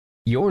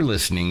You're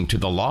listening to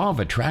the Law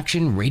of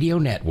Attraction Radio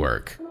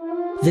Network.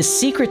 The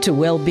secret to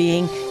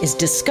well-being is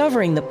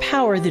discovering the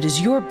power that is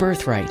your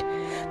birthright,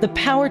 the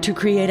power to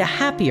create a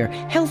happier,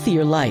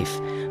 healthier life,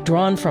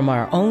 drawn from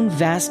our own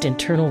vast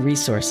internal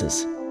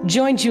resources.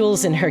 Join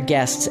Jules and her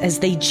guests as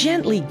they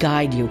gently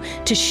guide you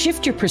to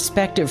shift your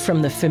perspective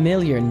from the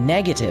familiar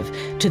negative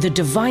to the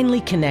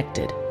divinely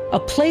connected, a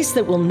place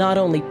that will not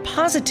only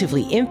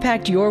positively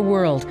impact your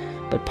world,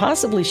 but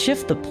possibly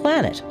shift the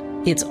planet.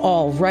 It's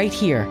all right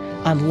here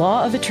on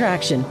Law of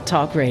Attraction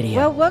Talk Radio.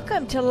 Well,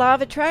 welcome to Law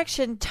of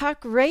Attraction Talk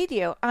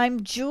Radio.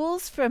 I'm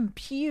Jules from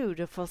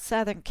beautiful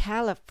Southern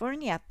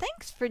California.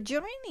 Thanks for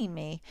joining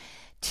me.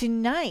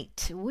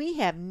 Tonight, we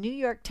have New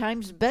York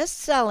Times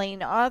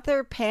best-selling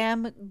author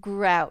Pam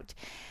Grout.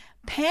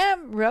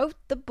 Pam wrote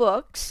the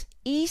books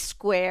E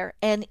Square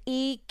and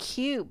E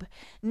Cube.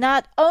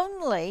 Not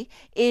only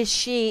is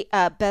she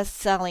a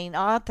best-selling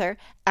author,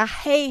 a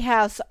Hay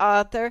House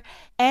author,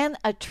 and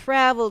a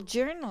travel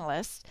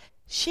journalist,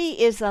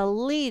 she is a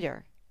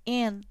leader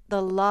in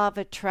the law of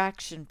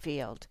attraction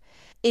field.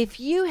 If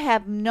you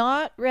have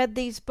not read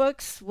these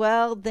books,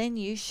 well, then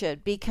you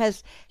should,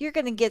 because you're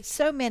going to get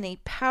so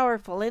many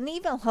powerful and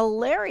even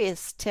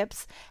hilarious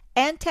tips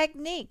and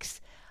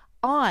techniques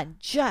on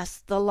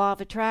just the law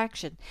of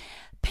attraction.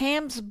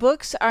 Pam's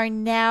books are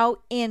now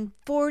in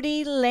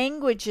 40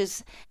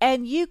 languages,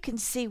 and you can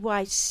see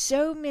why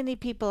so many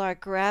people are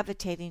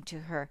gravitating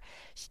to her.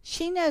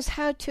 She knows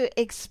how to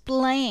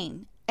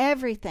explain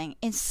everything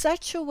in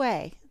such a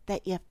way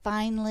that you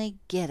finally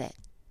get it.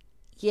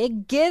 You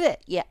get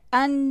it. You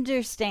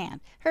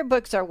understand. Her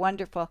books are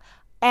wonderful,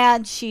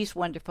 and she's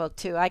wonderful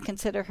too. I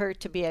consider her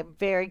to be a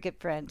very good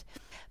friend.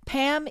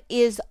 Pam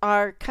is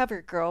our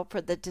cover girl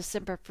for the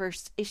December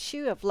 1st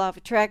issue of Law of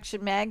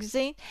Attraction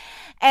magazine,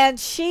 and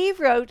she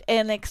wrote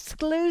an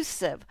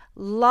exclusive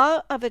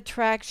Law of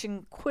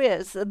Attraction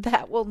quiz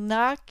that will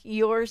knock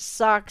your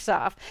socks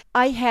off.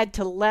 I had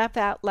to laugh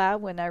out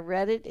loud when I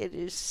read it. It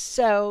is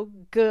so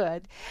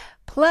good.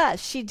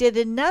 Plus, she did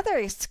another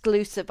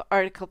exclusive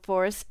article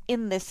for us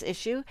in this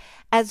issue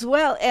as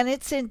well, and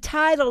it's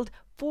entitled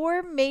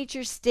 4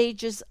 Major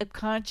Stages of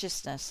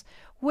Consciousness.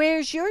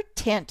 Where's your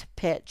tent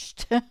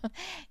pitched?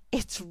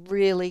 It's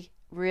really,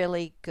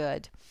 really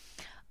good.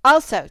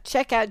 Also,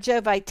 check out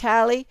Joe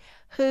Vitale,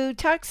 who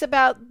talks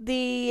about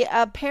the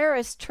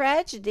Paris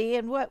tragedy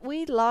and what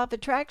we law of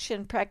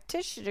attraction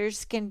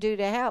practitioners can do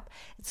to help.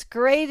 It's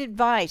great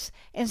advice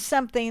and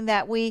something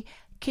that we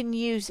can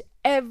use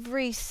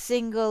every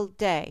single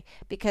day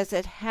because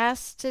it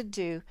has to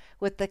do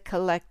with the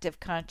collective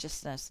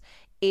consciousness.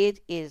 It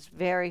is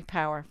very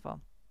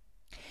powerful.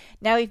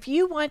 Now, if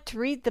you want to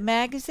read the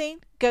magazine,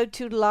 go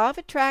to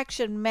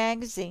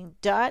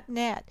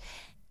lawofattractionmagazine.net,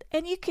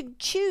 and you can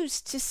choose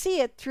to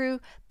see it through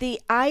the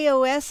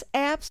iOS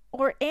apps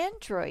or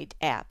Android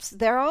apps.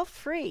 They're all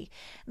free.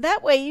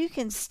 That way you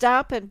can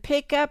stop and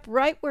pick up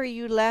right where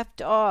you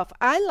left off.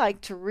 I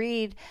like to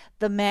read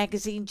the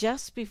magazine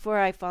just before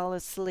I fall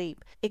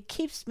asleep. It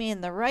keeps me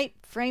in the right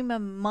frame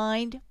of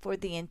mind for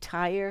the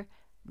entire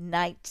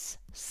night's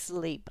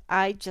sleep.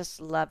 I just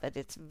love it.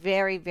 It's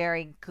very,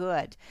 very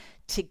good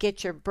to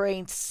get your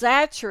brain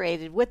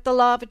saturated with the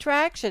law of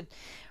attraction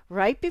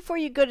right before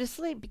you go to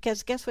sleep,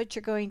 because guess what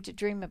you're going to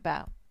dream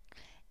about?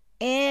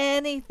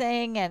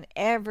 Anything and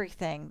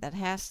everything that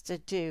has to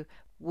do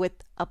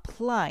with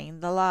applying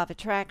the law of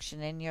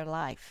attraction in your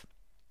life.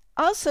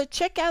 Also,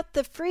 check out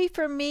the Free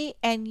for Me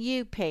and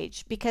You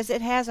page, because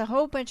it has a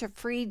whole bunch of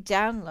free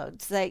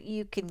downloads that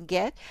you can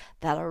get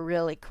that are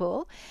really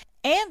cool.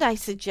 And I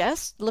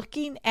suggest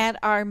looking at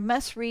our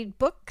must-read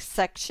book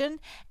section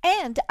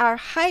and our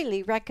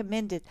highly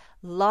recommended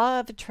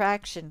Law of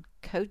Attraction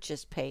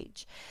Coaches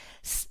page.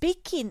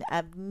 Speaking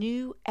of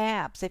new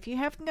apps, if you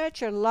haven't got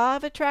your Law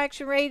of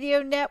Attraction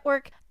Radio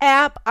Network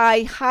app,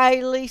 I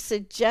highly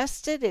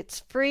suggest it.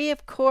 It's free,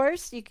 of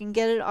course. You can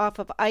get it off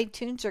of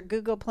iTunes or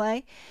Google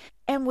Play.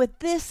 And with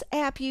this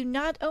app, you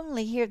not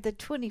only hear the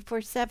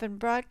 24/7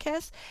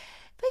 broadcast,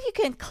 but you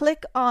can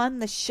click on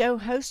the show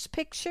host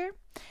picture,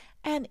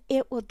 and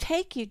it will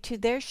take you to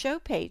their show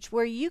page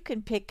where you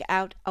can pick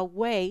out a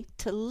way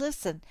to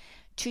listen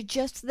to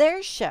just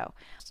their show.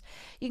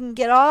 You can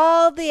get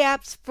all the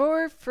apps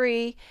for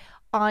free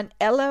on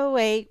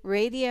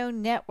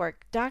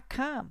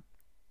LOARadionetwork.com.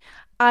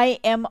 I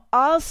am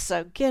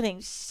also getting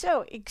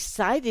so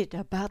excited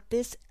about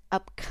this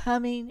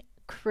upcoming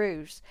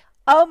cruise.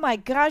 Oh my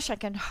gosh, I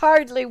can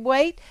hardly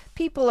wait.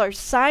 People are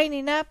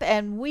signing up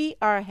and we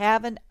are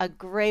having a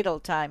great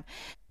old time.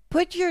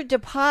 Put your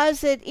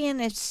deposit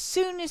in as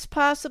soon as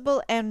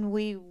possible and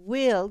we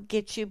will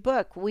get you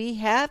booked. We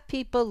have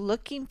people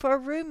looking for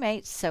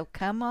roommates, so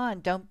come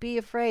on, don't be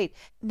afraid.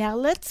 Now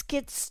let's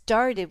get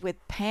started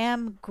with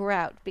Pam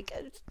Grout,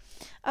 because,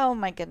 oh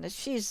my goodness,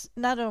 she's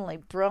not only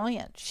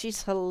brilliant,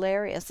 she's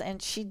hilarious,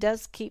 and she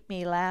does keep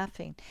me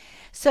laughing.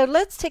 So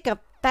let's take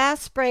a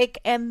fast break,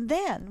 and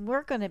then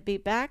we're going to be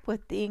back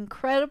with the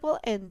incredible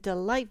and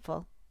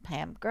delightful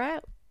Pam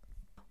Grout.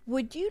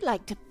 Would you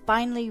like to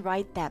finally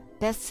write that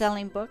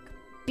best-selling book?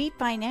 Be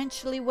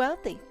financially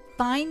wealthy.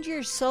 find your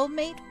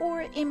soulmate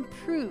or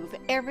improve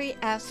every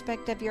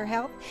aspect of your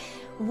health?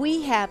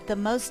 We have the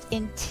most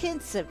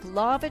intensive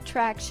Law of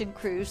Attraction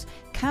cruise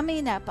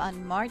coming up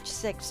on March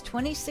 6,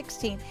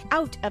 2016,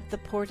 out of the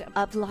port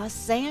of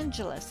Los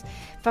Angeles.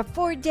 For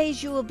 4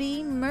 days, you will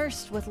be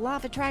immersed with Law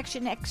of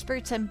Attraction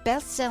experts and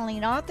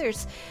best-selling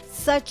authors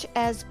such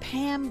as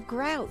Pam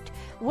Grout,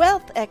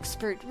 wealth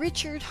expert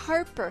Richard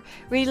Harper,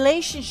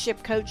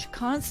 relationship coach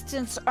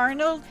Constance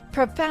Arnold,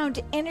 profound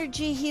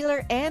energy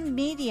healer and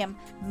medium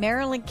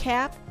Marilyn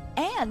Kapp,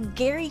 and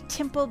Gary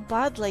Temple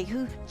Bodley,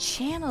 who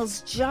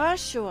channels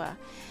Joshua.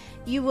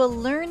 You will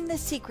learn the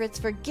secrets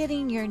for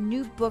getting your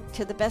new book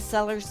to the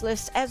bestsellers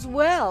list, as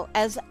well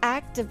as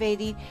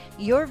activating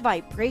your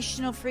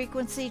vibrational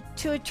frequency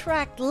to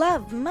attract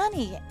love,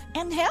 money,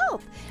 and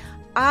health.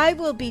 I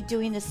will be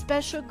doing a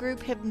special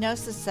group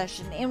hypnosis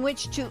session in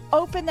which to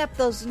open up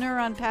those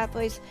neuron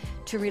pathways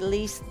to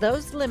release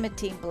those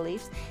limiting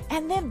beliefs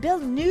and then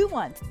build new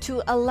ones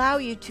to allow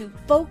you to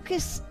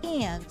focus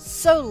in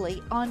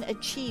solely on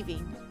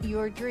achieving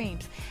your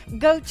dreams.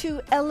 Go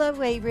to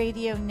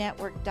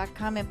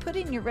LOARadionetwork.com and put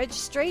in your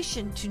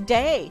registration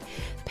today.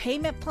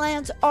 Payment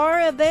plans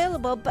are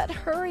available, but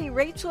hurry,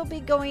 rates will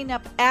be going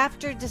up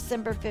after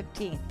December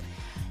 15th.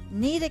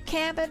 Need a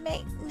cabin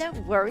mate? No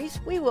worries.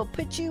 We will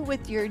put you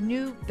with your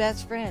new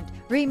best friend.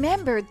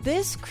 Remember,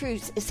 this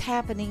cruise is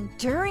happening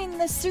during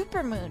the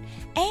supermoon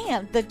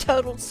and the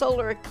total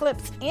solar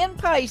eclipse in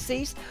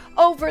Pisces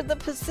over the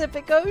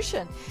Pacific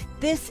Ocean.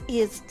 This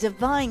is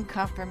divine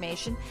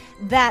confirmation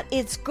that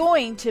it's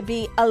going to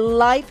be a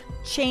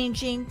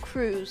life-changing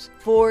cruise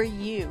for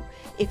you.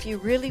 If you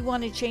really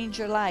want to change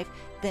your life,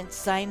 then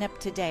sign up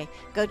today.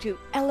 Go to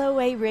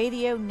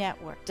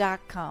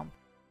LOARadionetwork.com.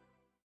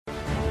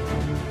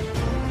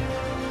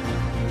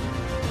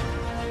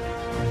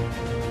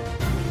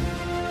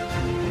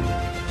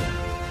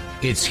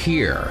 It's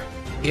here,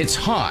 it's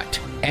hot,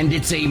 and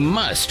it's a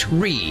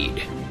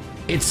must-read.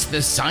 It's the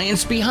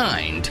science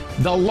behind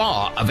The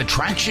Law of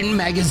Attraction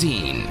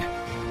magazine.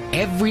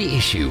 Every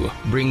issue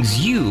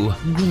brings you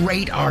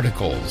great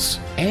articles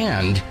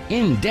and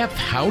in-depth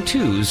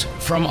how-tos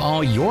from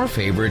all your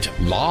favorite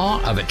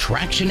Law of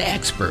Attraction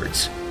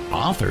experts,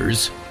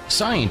 authors,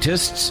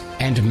 scientists,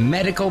 and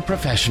medical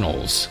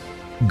professionals.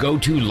 Go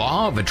to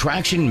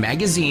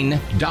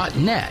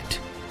lawofattractionmagazine.net.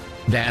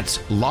 That's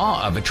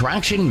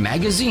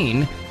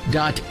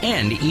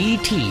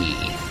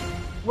lawofattractionmagazine.net.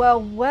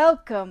 Well,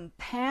 welcome,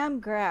 Pam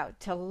Grout,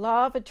 to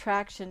Law of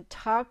Attraction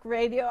Talk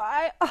Radio.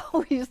 I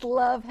always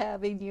love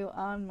having you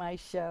on my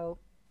show.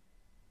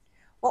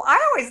 Well, I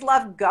always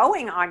love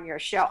going on your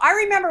show. I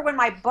remember when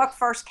my book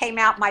first came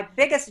out, my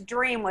biggest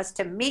dream was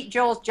to meet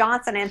Jules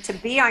Johnson and to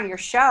be on your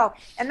show.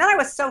 And then I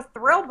was so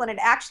thrilled when it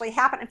actually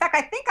happened. In fact,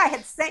 I think I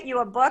had sent you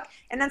a book,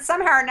 and then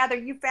somehow or another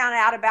you found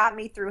out about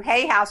me through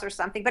Hay House or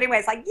something. But anyway,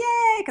 it's like,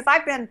 yay, because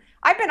I've been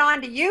on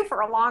to you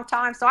for a long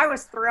time, so I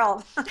was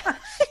thrilled.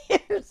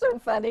 You're so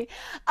funny.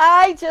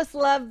 I just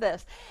love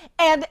this.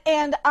 And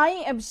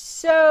I am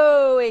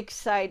so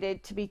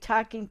excited to be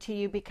talking to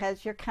you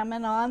because you're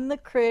coming on the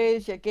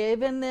cruise. You're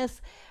giving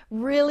this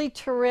really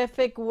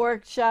terrific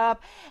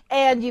workshop,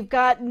 and you've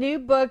got new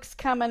books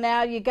coming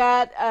out. You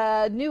got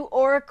new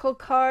oracle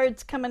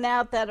cards coming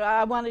out that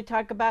I want to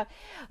talk about.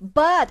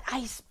 But I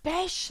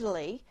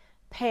especially,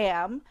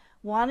 Pam,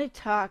 want to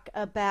talk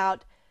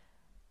about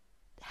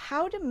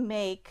how to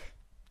make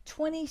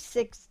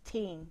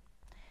 2016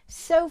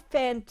 so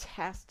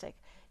fantastic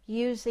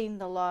using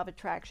the Law of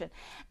Attraction.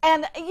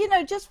 And,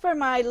 just for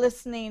my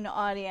listening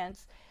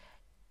audience,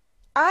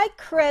 I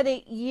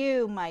credit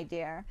you, my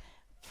dear,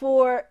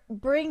 for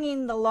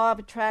bringing the Law of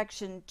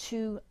Attraction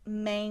to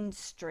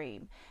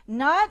mainstream.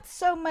 Not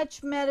so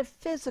much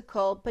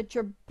metaphysical, but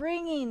you're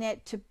bringing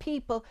it to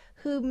people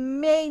who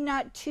may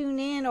not tune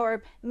in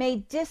or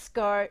may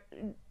disregard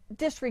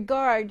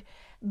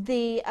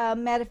the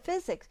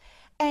metaphysics.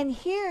 And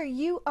here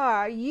you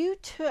are, you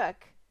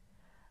took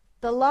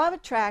the Law of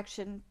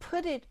Attraction,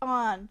 put it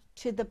on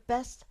to the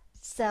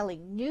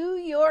best-selling New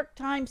York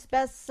Times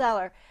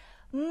bestseller.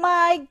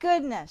 My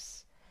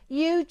goodness,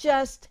 you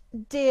just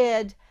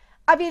did.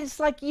 I mean, it's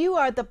like you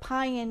are the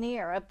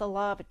pioneer of the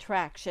Law of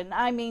Attraction.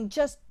 I mean,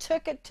 just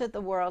took it to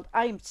the world.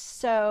 I am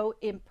so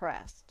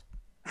impressed.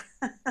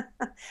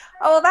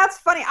 Oh, that's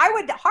funny. I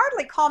would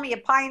hardly call me a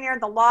pioneer in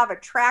the Law of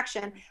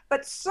Attraction,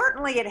 but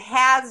certainly it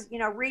has,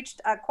 reached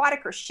quite a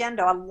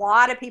crescendo. A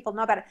lot of people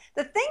know about it.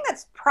 The thing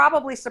that's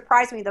probably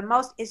surprised me the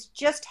most is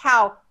just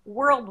how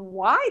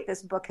worldwide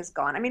this book has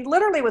gone. I mean,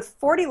 literally with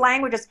 40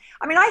 languages.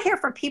 I mean, I hear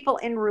from people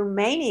in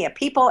Romania,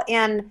 people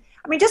in,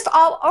 just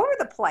all over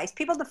the place,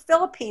 people in the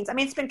Philippines. I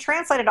mean, it's been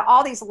translated to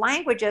all these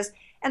languages.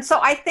 And so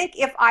I think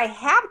if I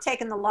have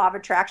taken the Law of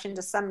Attraction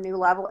to some new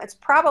level, it's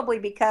probably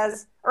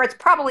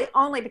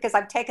only because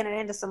I've taken it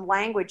into some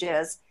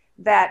languages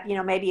that,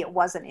 maybe it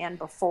wasn't in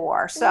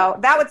before. So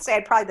that would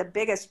say probably the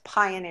biggest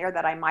pioneer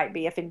that I might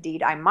be, if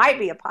indeed I might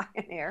be a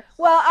pioneer.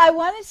 Well, I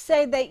want to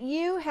say that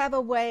you have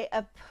a way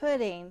of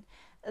putting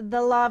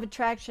the Law of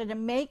Attraction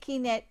and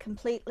making it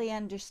completely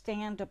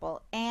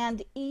understandable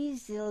and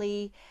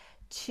easily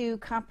to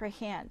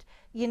comprehend.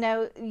 You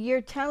know,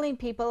 you're telling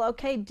people,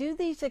 okay, do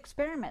these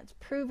experiments,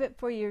 prove it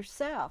for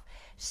yourself.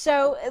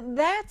 So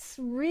that's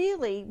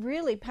really,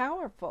 really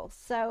powerful.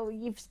 So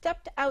you've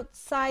stepped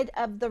outside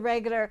of the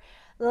regular,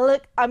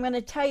 look, I'm going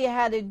to tell you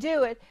how to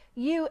do it.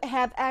 You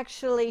have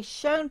actually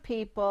shown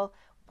people,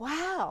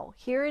 wow,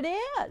 here it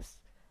is.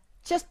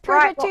 Just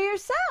prove it to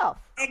yourself.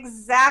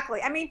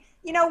 Exactly. I mean,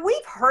 you know,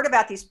 we've heard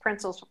about these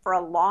principles for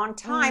a long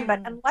time,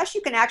 but unless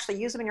you can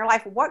actually use them in your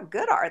life, what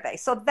good are they?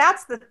 So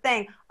that's the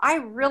thing. I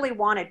really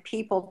wanted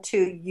people to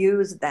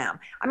use them.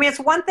 I mean, it's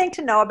one thing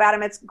to know about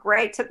them. It's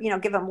great to, you know,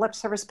 give them lip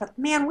service, but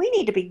man, we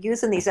need to be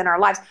using these in our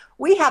lives.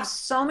 We have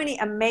so many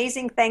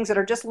amazing things that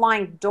are just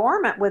lying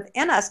dormant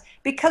within us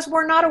because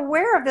we're not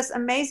aware of this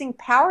amazing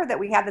power that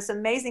we have, this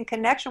amazing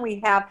connection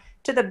we have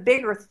to the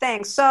bigger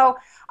thing. So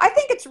I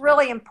think it's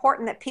really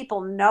important that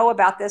people know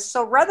about this.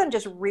 So rather than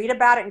just read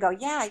about it and go,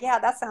 yeah,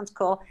 that sounds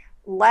cool,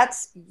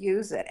 let's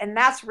use it. And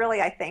that's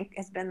really, I think,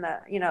 has been the,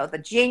 you know, the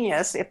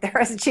genius, if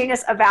there is a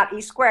genius about E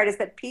Squared, is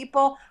that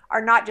people are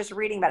not just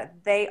reading about it,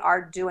 they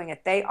are doing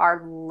it. They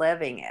are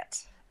living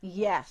it.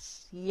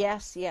 Yes.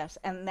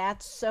 And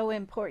that's so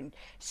important.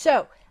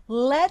 So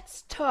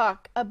let's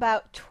talk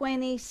about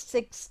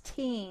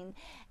 2016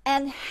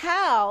 and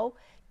how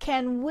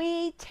can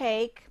we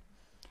take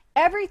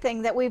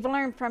everything that we've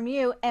learned from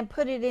you and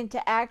put it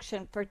into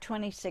action for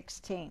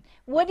 2016.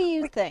 What do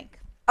you think?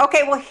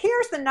 Okay, well,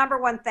 here's the number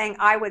one thing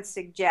I would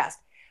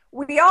suggest.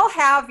 We all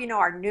have, you know,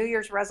 our New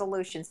Year's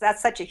resolutions.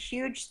 That's such a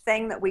huge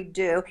thing that we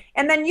do.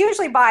 And then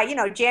usually by, you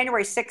know,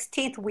 January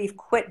 16th, we've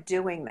quit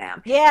doing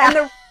them. Yeah. And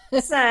the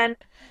reason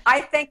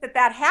I think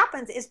that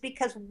happens is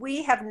because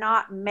we have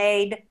not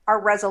made our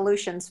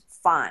resolutions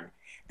fun.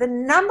 The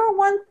number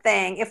one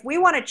thing, if we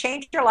want to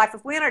change our life,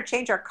 if we want to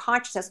change our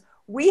consciousness,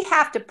 we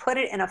have to put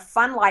it in a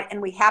fun light,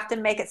 and we have to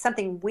make it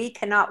something we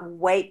cannot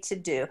wait to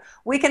do.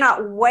 We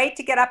cannot wait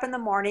to get up in the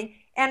morning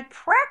and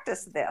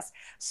practice this.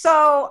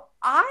 So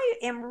I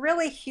am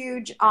really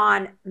huge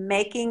on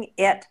making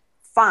it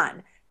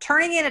fun,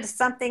 turning it into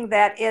something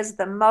that is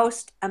the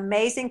most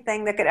amazing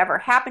thing that could ever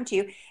happen to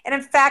you. And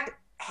in fact,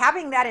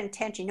 having that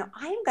intention, you know,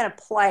 I am going to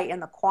play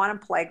in the quantum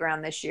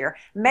playground this year.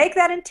 Make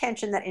that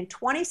intention that in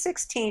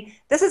 2016,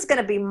 this is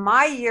going to be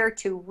my year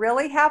to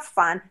really have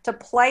fun, to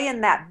play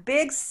in that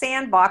big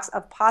sandbox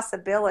of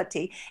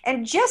possibility.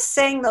 And just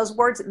saying those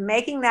words,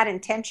 making that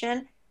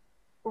intention,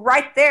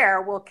 right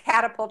there will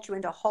catapult you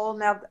into a whole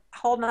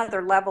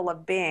nother level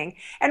of being.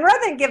 And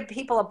rather than give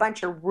people a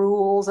bunch of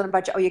rules and a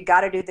bunch of, oh, you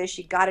got to do this,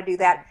 you got to do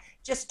that,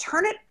 just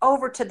turn it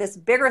over to this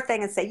bigger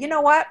thing and say, you know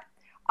what?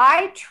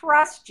 I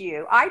trust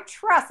you. I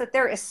trust that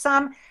there is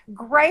some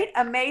great,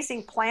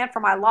 amazing plan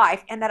for my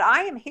life and that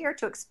I am here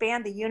to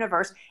expand the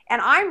universe.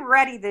 And I'm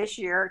ready this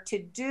year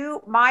to do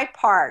my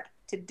part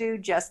to do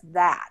just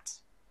that.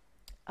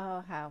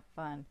 Oh, how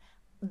fun.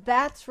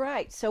 That's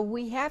right. So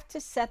we have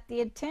to set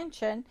the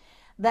intention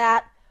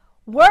that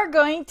we're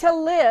going to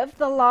live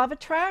the law of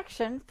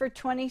attraction for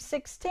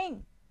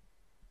 2016.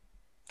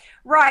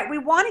 Right. We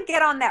want to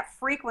get on that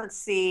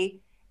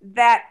frequency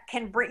that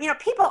can bring, you know,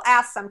 people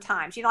ask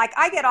sometimes, you know, like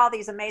I get all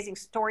these amazing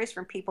stories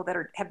from people that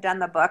have done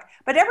the book,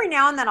 but every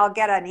now and then I'll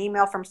get an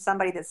email from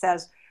somebody that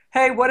says,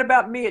 hey, what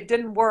about me? It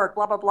didn't work,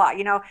 blah, blah, blah,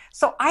 you know.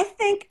 So I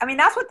think, I mean,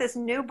 that's what this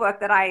new book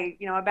that I,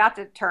 you know, about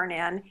to turn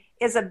in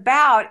is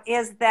about,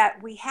 is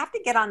that we have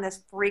to get on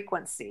this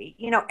frequency.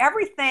 You know,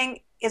 everything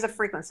is a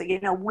frequency.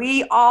 You know,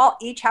 we all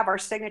each have our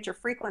signature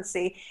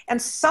frequency.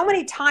 And so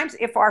many times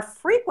if our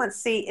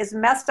frequency is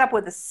messed up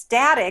with the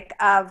static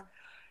of,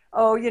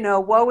 oh, you know,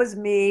 woe is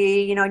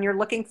me, you know, and you're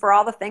looking for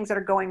all the things that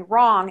are going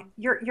wrong,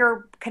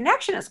 your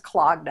connection is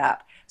clogged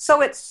up.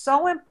 So it's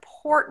so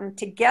important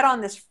to get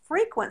on this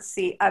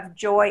frequency of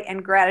joy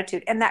and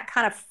gratitude and that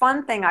kind of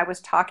fun thing I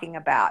was talking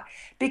about.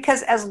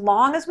 Because as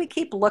long as we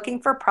keep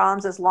looking for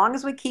problems, as long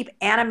as we keep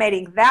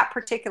animating that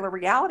particular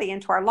reality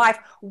into our life,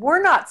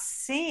 we're not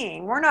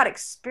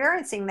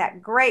experiencing that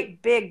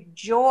great big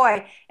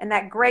joy and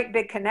that great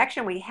big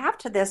connection we have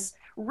to this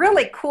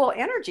really cool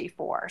energy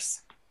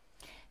force.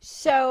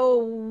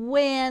 So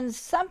when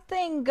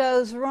something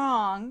goes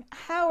wrong,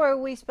 how are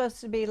we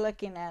supposed to be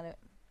looking at it?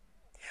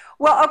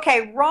 Well,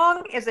 okay,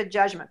 wrong is a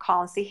judgment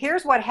call. And see,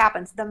 here's what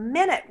happens. The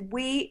minute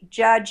we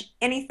judge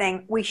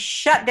anything, we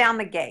shut down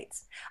the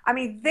gates. I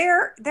mean, we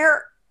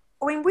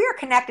are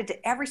connected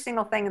to every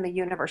single thing in the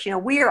universe. You know,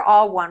 we are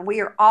all one.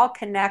 We are all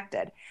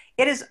connected.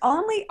 It is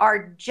only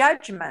our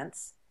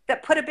judgments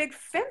that put a big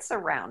fence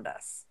around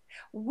us.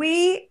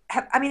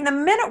 The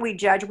minute we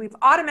judge, we've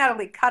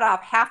automatically cut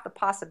off half the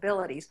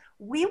possibilities.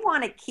 We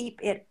want to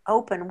keep it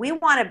open. We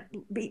want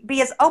to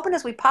be as open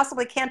as we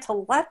possibly can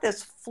to let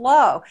this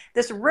flow,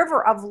 this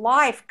river of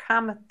life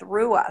come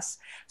through us.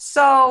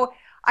 So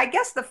I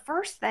guess the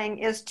first thing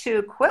is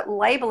to quit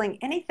labeling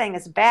anything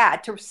as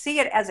bad, to see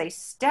it as a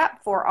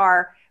step for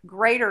our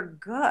greater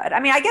good. I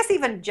mean, I guess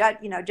even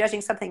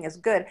judging something as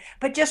good,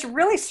 but just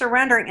really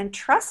surrendering and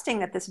trusting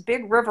that this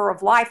big river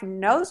of life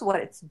knows what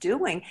it's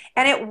doing,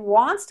 and it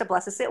wants to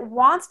bless us. It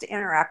wants to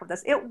interact with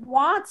us. It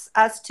wants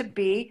us to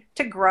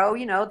grow,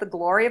 the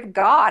glory of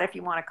God, if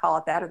you want to call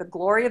it that, or the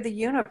glory of the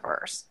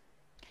universe.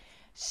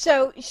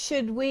 So,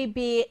 should we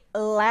be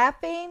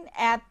laughing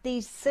at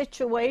these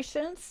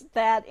situations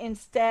that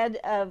instead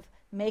of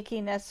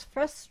making us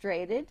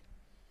frustrated,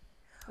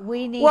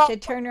 we need to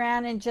turn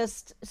around and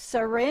just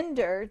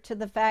surrender to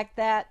the fact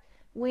that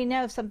we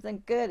know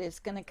something good is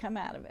going to come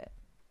out of it?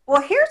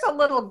 Well, here's a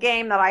little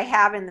game that I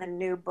have in the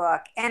new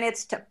book, and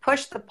it's to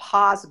push the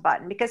pause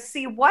button. Because,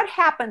 see, what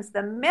happens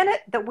the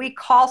minute that we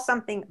call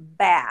something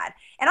bad,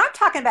 and I'm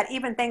talking about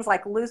even things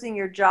like losing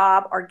your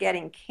job or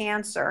getting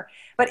cancer,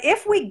 but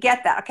if we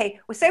get that, okay,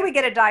 we say we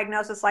get a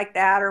diagnosis like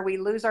that or we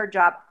lose our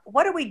job,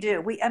 what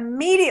do? We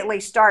immediately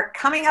start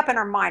coming up in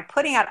our mind,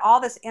 putting out all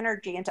this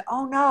energy into,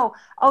 oh no,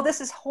 oh, this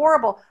is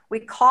horrible. We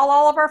call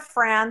all of our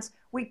friends.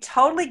 We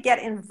totally get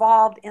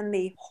involved in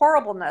the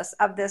horribleness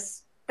of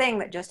this thing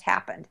that just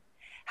happened.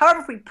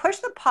 However, if we push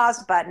the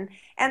pause button,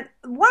 and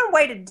one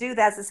way to do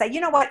that is to say, you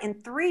know what, in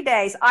 3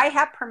 days, I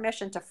have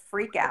permission to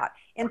freak out.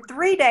 In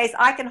 3 days,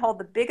 I can hold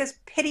the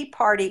biggest pity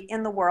party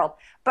in the world.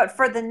 But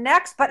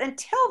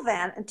until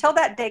then, until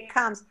that day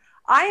comes,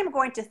 I am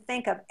going to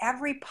think of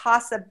every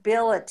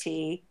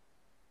possibility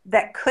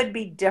that could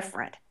be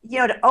different,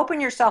 to open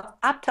yourself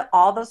up to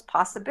all those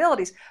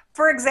possibilities.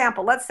 For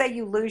example, let's say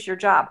you lose your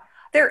job.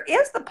 There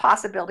is the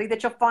possibility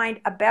that you'll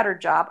find a better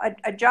job,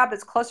 a job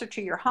that's closer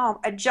to your home,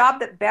 a job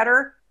that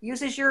better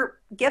uses your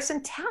gifts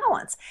and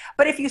talents.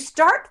 But if you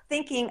start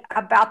thinking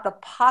about the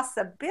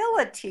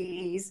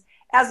possibilities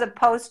as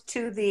opposed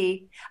to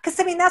because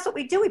that's what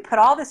we do. We put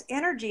all this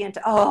energy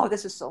into, oh,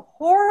 this is so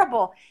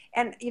horrible.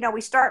 And,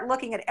 we start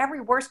looking at every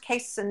worst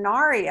case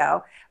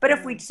scenario.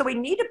 But we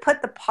need to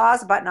put the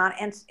pause button on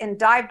and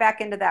dive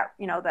back into that,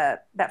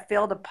 that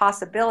field of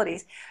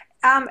possibilities.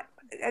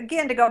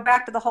 Again, to go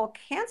back to the whole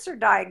cancer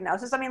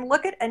diagnosis,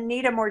 look at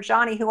Anita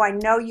Morjani, who I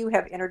know you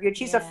have interviewed.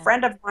 She's a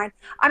friend of mine.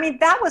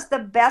 That was the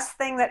best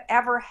thing that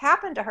ever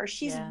happened to her.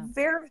 She's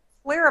very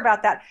clear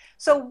about that.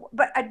 So,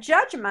 but a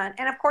judgment,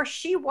 and of course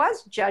she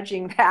was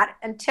judging that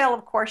until,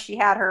 of course, she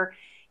had her,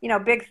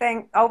 big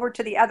thing over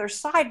to the other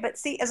side. But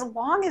see, as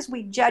long as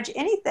we judge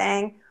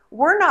anything,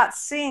 we're not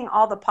seeing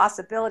all the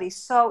possibilities.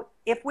 So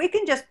if we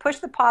can just push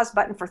the pause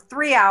button for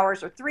 3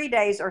 hours or 3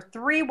 days or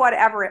 3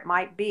 whatever it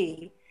might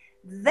be,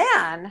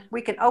 then we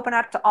can open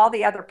up to all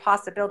the other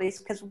possibilities,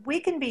 because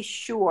we can be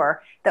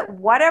sure that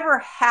whatever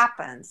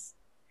happens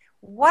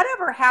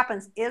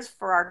is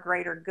for our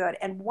greater good.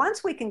 And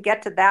once we can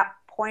get to that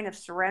point of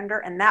surrender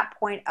and that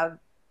point of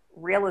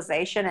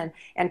realization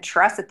and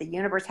trust that the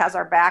universe has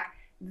our back,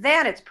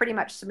 then it's pretty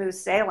much smooth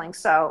sailing.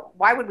 So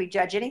why would we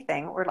judge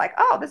anything? We're like,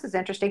 oh, this is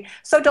interesting.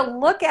 So to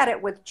look at it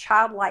with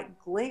childlike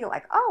glee,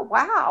 like, oh,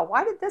 wow,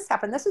 why did this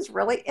happen? This is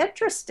really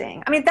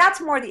interesting.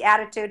 That's more the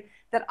attitude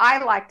that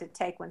I like to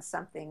take when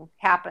something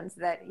happens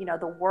that,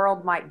 the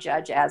world might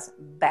judge as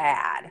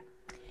bad.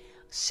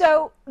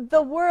 So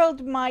the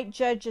world might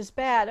judge as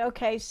bad.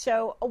 Okay,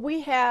 so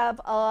we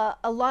have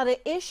a lot of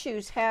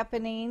issues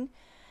happening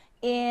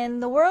in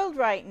the world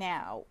right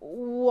now.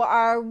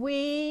 Are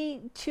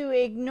we to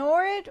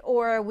ignore it,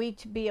 or are we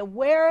to be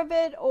aware of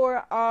it,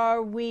 or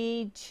are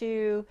we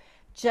to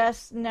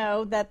just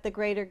know that the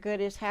greater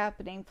good is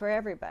happening for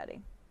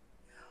everybody?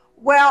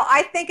 Well,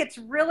 I think it's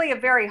really a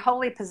very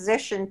holy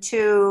position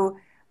to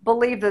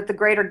believe that the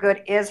greater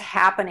good is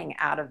happening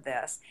out of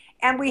this.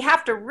 And we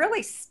have to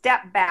really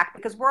step back,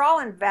 because we're all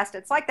invested.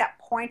 It's like that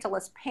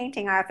pointillist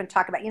painting I often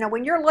talk about.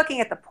 When you're looking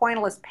at the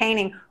pointillist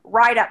painting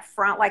right up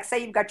front, like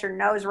say you've got your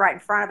nose right in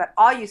front of it,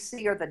 all you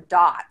see are the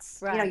dots.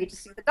 Right. You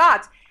just see the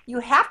dots. You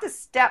have to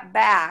step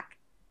back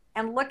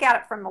and look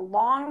at it from the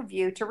long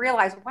view to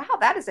realize, wow,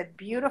 that is a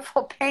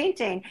beautiful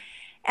painting.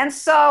 And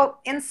so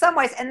in some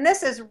ways, and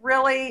this is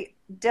really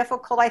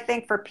difficult, I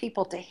think, for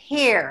people to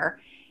hear,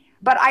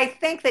 but I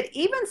think that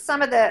even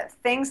some of the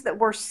things that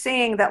we're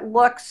seeing that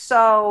look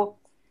so,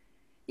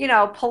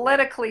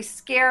 politically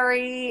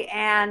scary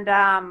and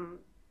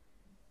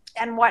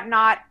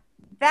whatnot,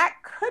 that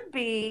could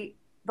be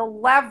the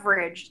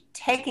leverage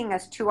taking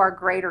us to our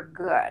greater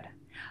good.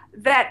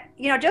 That,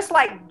 just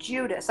like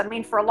Judas,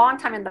 for a long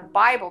time in the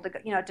Bible,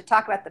 to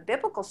talk about the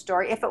biblical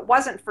story, if it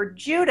wasn't for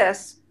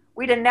Judas,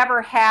 we'd have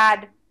never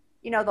had,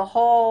 the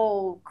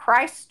whole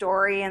Christ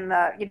story and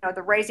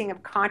the raising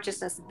of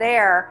consciousness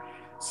there.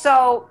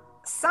 So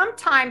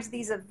sometimes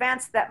these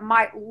events that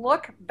might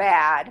look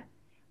bad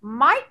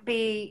might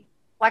be,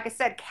 like I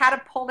said,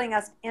 catapulting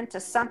us into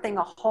something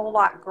a whole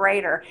lot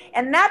greater.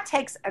 And that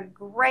takes a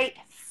great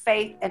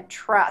faith and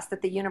trust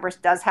that the universe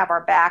does have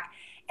our back,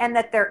 and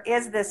that there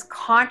is this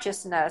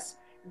consciousness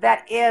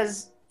that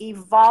is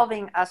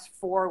evolving us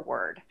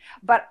forward.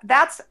 But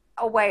that's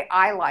a way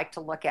I like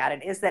to look at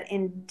it, is that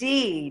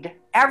indeed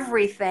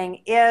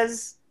everything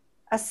is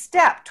a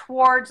step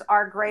towards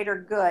our greater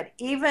good,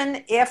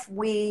 even if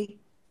we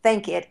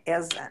think it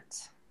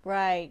isn't.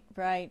 Right.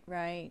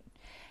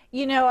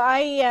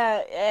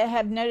 I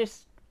have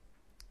noticed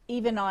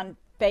even on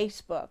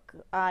Facebook,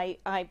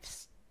 I've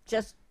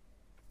just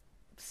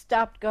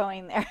stopped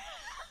going there.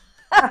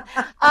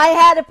 I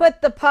had to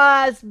put the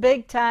pause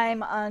big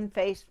time on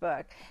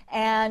Facebook,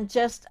 and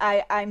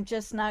I'm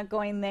just not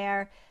going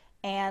there,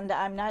 and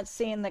I'm not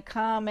seeing the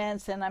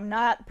comments, and I'm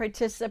not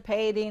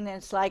participating.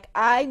 It's like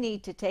I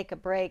need to take a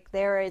break.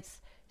 There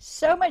is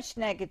so much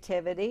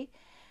negativity,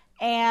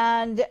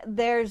 and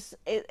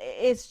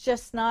it's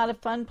just not a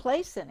fun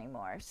place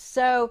anymore.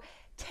 So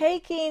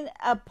taking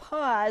a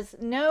pause,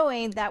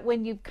 knowing that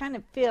when you kind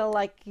of feel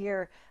like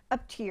you're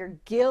up to your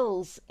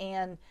gills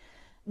in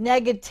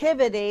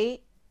negativity,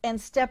 and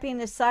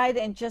stepping aside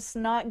and just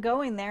not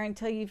going there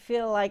until you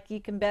feel like you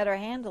can better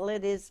handle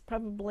it is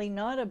probably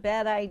not a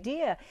bad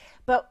idea.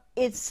 But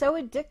it's so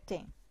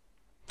addicting.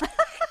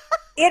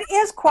 It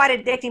is quite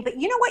addicting, but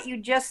you know what you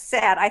just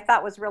said I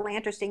thought was really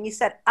interesting. You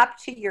said up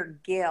to your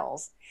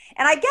gills.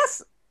 And I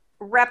guess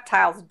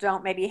reptiles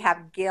don't maybe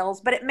have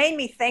gills, but it made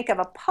me think of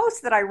a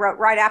post that I wrote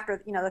right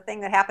after, the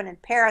thing that happened in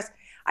Paris.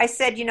 I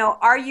said,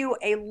 are you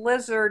a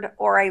lizard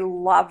or a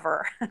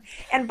lover?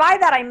 And by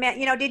that I meant,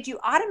 did you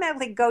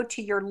automatically go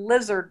to your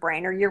lizard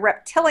brain or your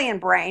reptilian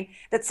brain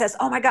that says,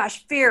 oh my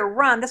gosh, fear,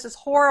 run, this is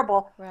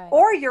horrible, right,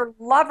 or your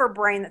lover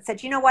brain that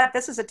said, you know what,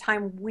 this is a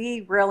time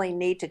we really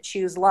need to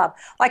choose love.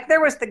 Like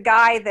there was the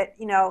guy that,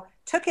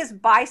 took his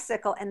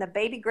bicycle and the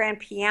baby grand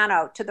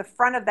piano to the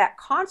front of that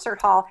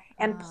concert hall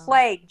and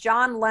played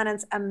John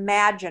Lennon's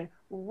Imagine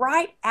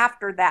right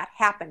after that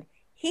happened.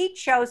 He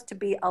chose to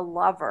be a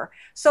lover.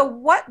 So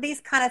what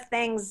these kind of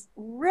things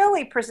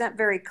really present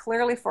very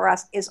clearly for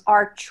us is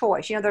our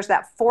choice. There's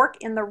that fork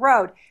in the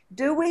road.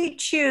 Do we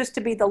choose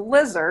to be the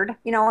lizard,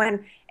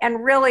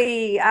 and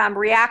really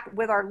react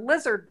with our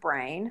lizard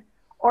brain,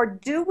 or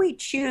do we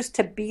choose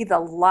to be the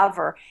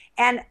lover?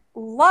 And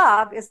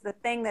love is the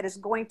thing that is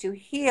going to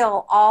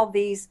heal all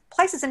these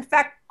places. In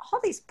fact, all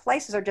these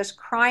places are just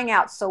crying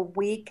out so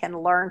we can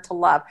learn to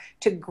love,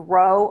 to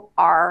grow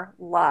our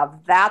love.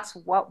 That's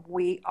what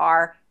we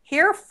are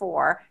here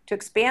for, to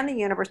expand the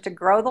universe, to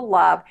grow the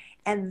love.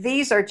 And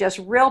these are just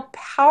real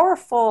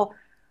powerful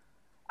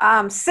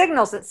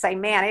signals that say,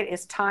 man, it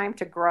is time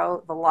to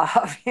grow the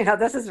love.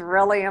 This is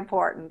really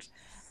important.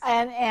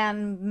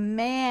 And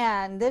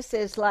man, this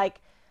is like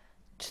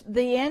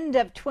the end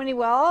of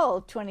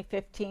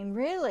 2015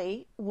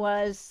 really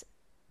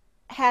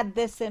had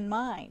this in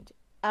mind.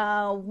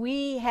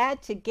 We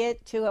had to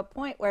get to a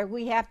point where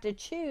we have to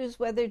choose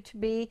whether to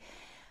be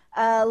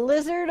a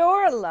lizard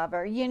or a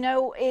lover.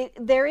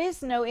 There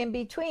is no in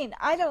between.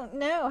 I don't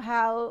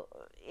know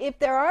if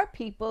there are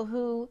people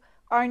who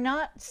are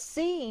not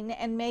seeing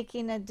and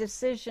making a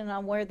decision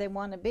on where they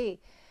want to be.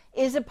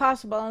 Is it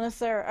possible? Unless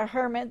they're a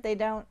hermit, they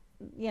don't,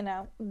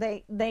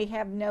 they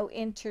have no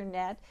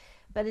internet.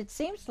 But it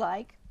seems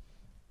like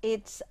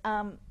it's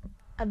a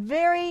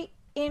very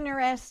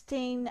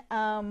interesting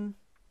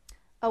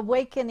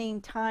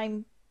awakening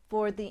time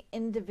for the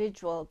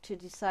individual to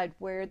decide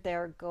where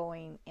they're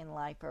going in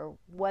life or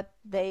what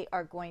they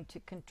are going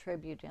to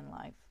contribute in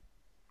life.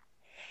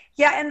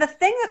 Yeah, and the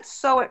thing that's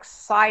so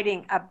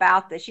exciting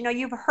about this,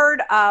 you've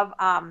heard of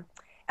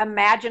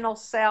imaginal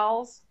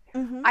cells.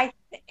 Mm-hmm.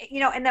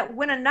 And that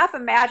when enough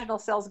imaginal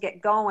cells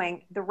get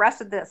going, the rest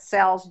of the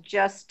cells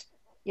just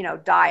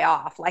die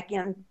off, like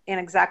in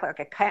exactly like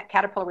a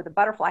caterpillar with a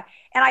butterfly.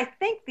 And I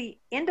think the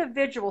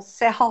individual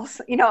cells,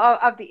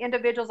 of the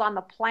individuals on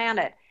the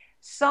planet,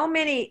 so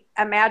many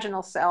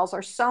imaginal cells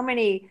or so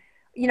many,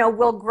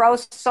 will grow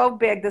so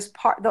big,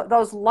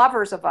 those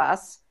lovers of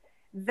us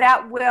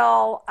that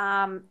will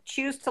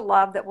choose to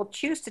love, that will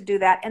choose to do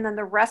that. And then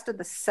the rest of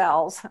the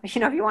cells, if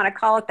you want to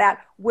call it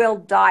that, will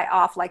die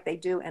off like they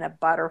do in a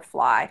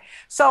butterfly.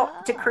 So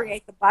to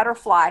create the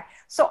butterfly.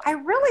 So I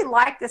really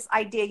like this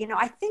idea.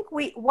 I think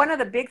one of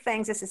the big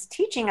things this is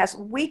teaching us,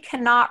 we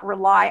cannot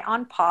rely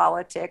on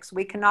politics.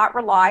 We cannot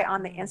rely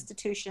on the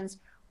institutions.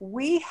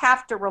 We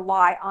have to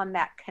rely on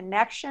that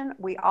connection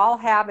we all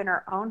have in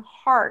our own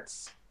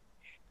hearts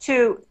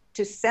to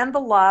send the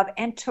love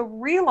and to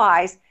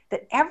realize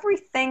that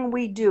everything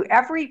we do,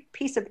 every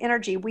piece of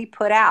energy we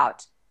put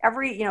out,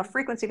 every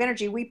frequency of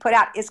energy we put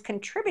out is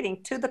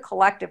contributing to the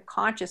collective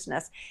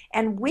consciousness.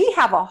 And we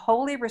have a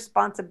holy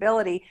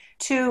responsibility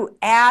to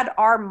add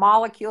our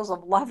molecules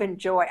of love and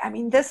joy. I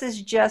mean, this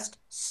is just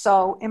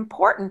so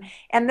important.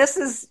 And this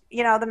is,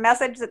 the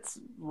message that's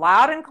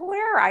loud and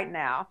clear right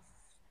now.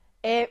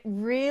 It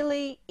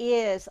really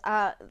is.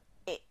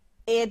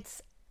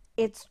 It's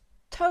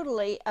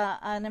totally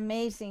an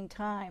amazing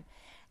time.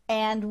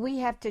 And we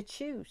have to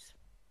choose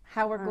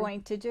how we're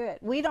going to do it.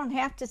 We don't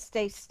have to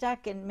stay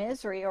stuck in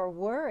misery or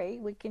worry.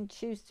 We can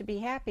choose to be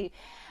happy.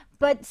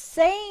 But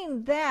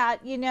saying that,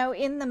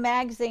 in the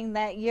magazine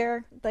that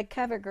you're the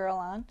cover girl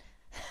on,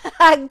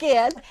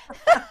 again,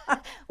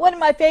 one of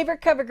my favorite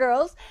cover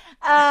girls,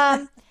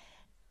 Joe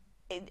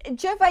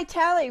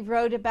Vitale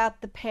wrote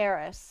about the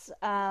Paris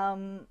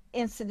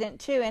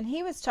incident too, and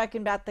he was talking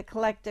about the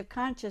collective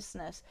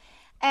consciousness.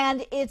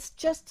 And it's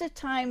just a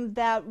time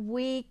that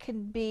we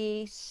can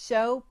be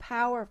so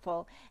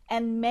powerful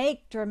and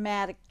make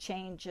dramatic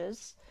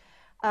changes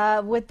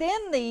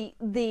within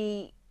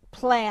the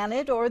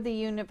planet or the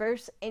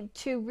universe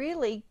to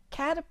really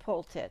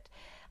catapult it.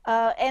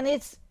 And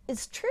it's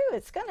true.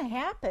 It's going to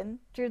happen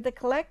through the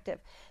collective.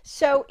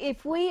 So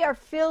if we are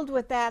filled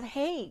with that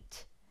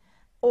hate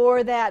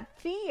or that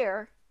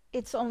fear,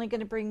 it's only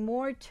going to bring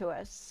more to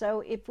us.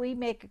 So if we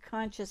make a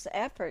conscious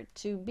effort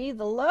to be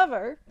the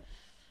lover,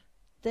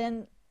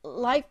 then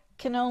life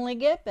can only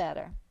get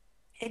better.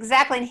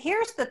 Exactly. And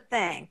here's the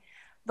thing.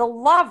 The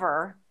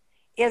lover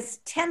is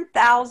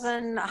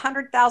 10,000,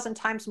 100,000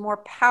 times more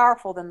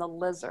powerful than the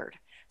lizard.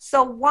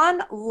 So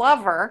one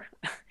lover,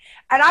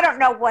 and I don't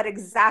know what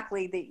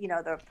exactly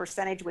the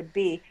percentage would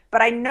be,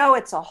 but I know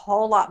it's a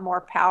whole lot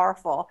more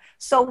powerful.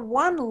 So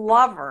one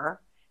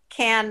lover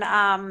can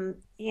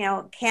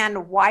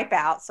wipe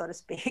out, so to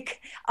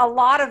speak, a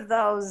lot of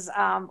those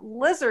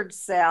lizard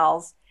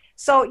cells.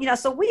 So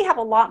we have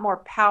a lot more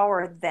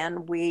power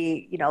than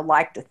we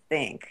like to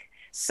think.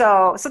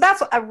 So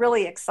that's a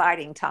really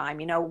exciting time.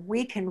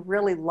 We can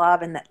really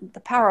love, and the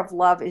power of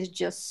love is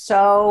just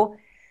so,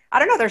 I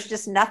don't know, there's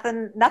just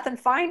nothing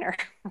finer,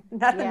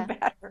 nothing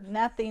better.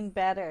 Nothing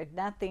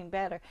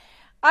better.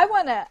 I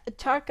want to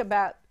talk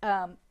about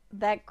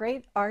that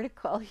great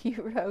article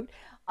you wrote,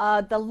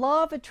 the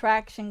Law of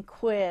Attraction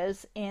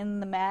quiz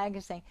in the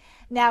magazine.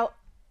 Now,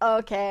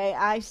 okay,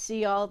 I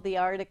see all the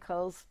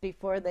articles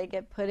before they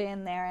get put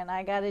in there, and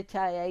I got to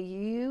tell you,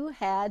 you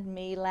had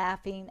me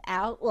laughing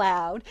out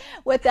loud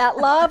with that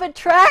Law of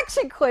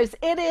Attraction quiz.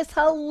 It is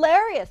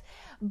hilarious,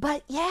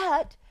 but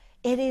yet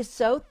it is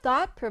so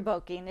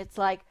thought-provoking. It's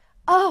like,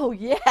 oh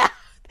yeah,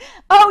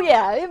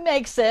 it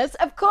makes sense,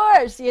 of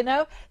course,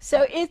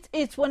 So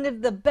it's one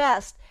of the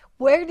best.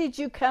 Where did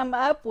you come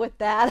up with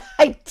that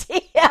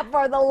idea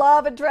for the Law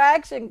of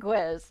Attraction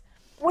quiz?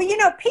 Well,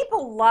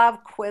 people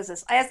love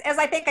quizzes. As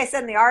I think I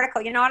said in the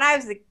article, when I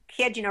was a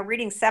kid,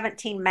 reading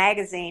 17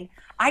 magazine,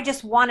 I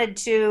just wanted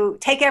to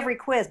take every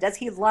quiz. Does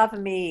he love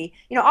me?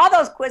 All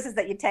those quizzes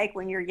that you take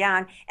when you're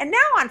young. And now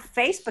on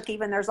Facebook,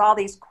 even there's all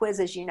these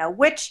quizzes,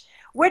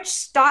 which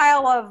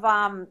style of,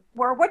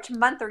 or which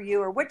month are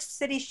you, or which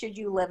city should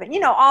you live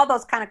in? All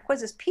those kind of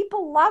quizzes.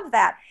 People love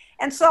that.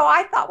 And so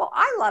I thought, well,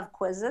 I love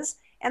quizzes.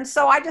 And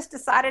so I just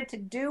decided to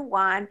do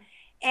one.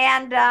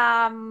 And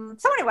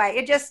so anyway,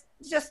 it just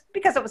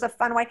because it was a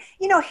fun way.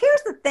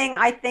 Here's the thing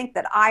I think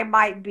that I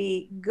might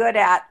be good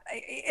at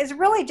is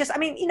really just,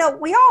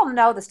 we all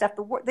know the stuff,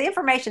 the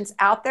information's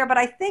out there, but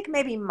I think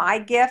maybe my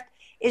gift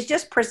is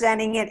just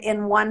presenting it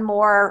in one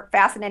more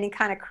fascinating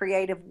kind of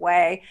creative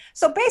way.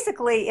 So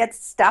basically it's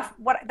stuff,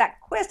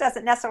 that quiz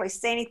doesn't necessarily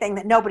say anything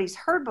that nobody's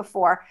heard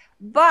before,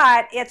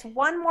 but it's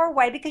one more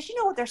way because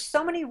there's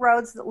so many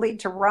roads that lead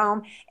to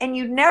Rome, and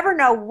you never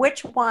know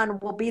which one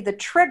will be the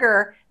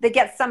trigger that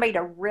gets somebody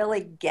to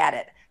really get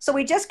it. So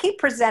we just keep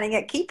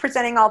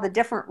presenting all the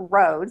different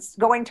roads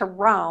going to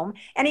Rome,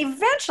 and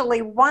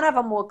eventually one of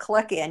them will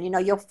click in.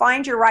 You'll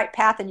find your right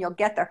path and you'll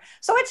get there.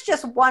 So it's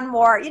just one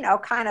more,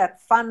 kind of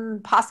fun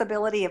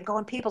possibility of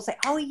going. People say,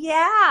 "Oh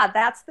yeah,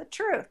 that's the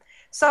truth."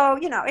 So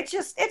it's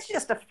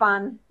just a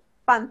fun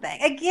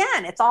thing.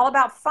 Again, it's all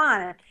about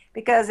fun,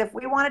 because if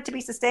we want it to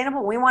be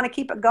sustainable, we want to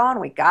keep it going,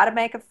 we got to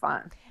make it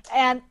fun.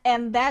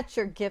 And that's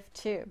your gift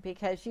too,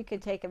 because you can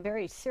take a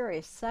very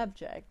serious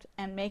subject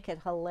and make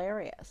it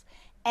hilarious.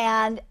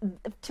 And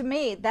to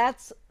me,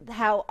 that's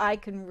how I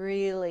can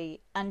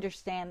really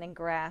understand and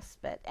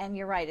grasp it. And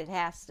you're right, it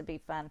has to be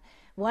fun,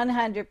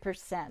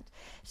 100%.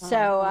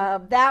 So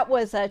that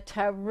was a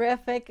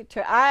terrific.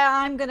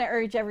 I'm going to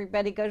urge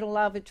everybody, go to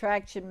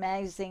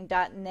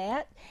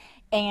lawofattractionmagazine.net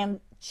and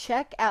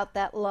check out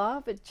that Law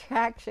of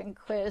Attraction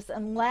quiz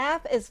and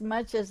laugh as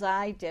much as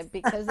I did,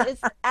 because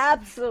it's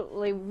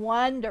absolutely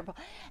wonderful.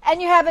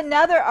 And you have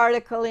another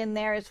article in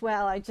there as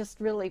well. I just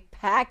really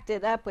packed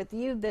it up with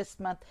you this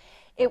month.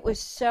 It was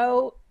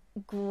so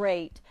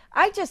great.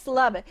 I just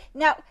love it.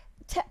 Now,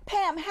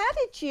 Pam,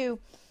 when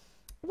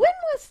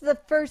was the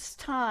first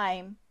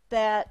time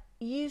that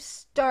you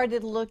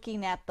started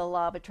looking at the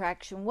Law of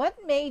Attraction? What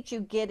made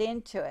you get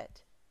into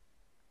it?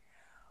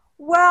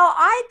 Well,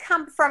 I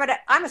come from it.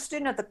 I'm a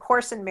student of the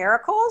Course in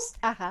Miracles.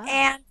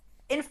 And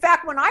in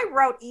fact, when I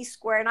wrote E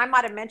Squared, and I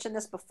might have mentioned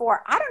this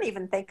before, I don't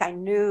even think I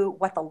knew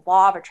what the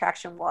Law of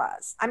Attraction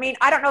was. I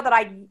don't know that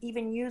I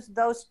even used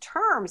those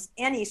terms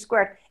in E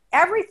Squared.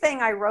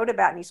 Everything I wrote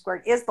about in E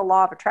Squared is the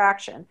Law of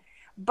Attraction,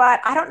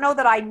 but I don't know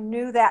that I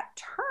knew that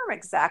term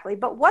exactly.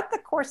 But what the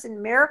Course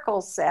in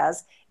Miracles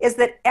says is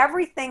that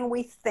everything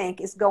we think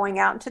is going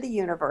out into the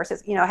universe.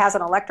 It, has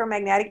an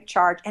electromagnetic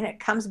charge, and it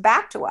comes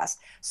back to us.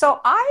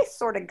 So I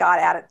sort of got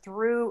at it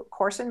through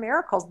Course in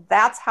Miracles.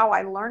 That's how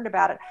I learned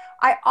about it.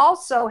 I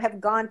also have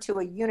gone to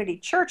a Unity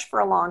church for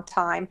a long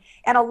time,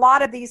 and a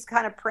lot of these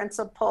kind of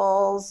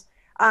principles,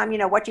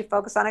 what you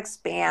focus on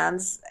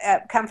expands,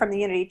 come from the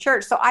Unity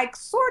Church. So I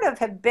sort of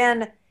have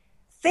been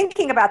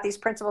thinking about these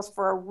principles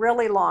for a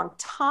really long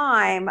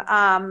time.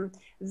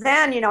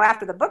 Then,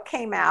 after the book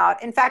came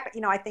out, in fact,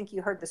 I think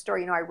you heard the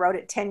story, I wrote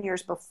it 10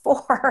 years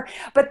before,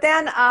 but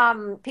then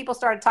people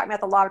started talking about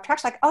the law of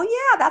attraction, like, oh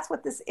yeah, that's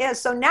what this is.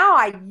 So now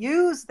I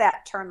use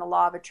that term, the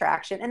law of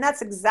attraction, and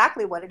that's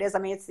exactly what it is. I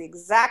mean, it's the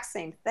exact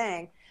same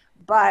thing,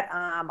 but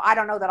I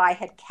don't know that I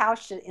had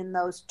couched it in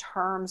those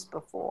terms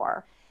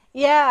before.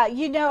 Yeah,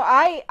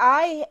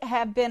 I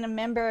have been a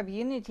member of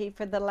Unity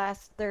for the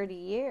last 30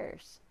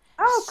 years.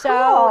 Oh, So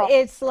cool.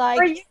 it's For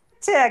like, you,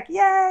 Tick.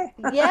 Yay.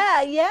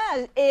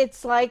 yeah,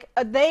 it's like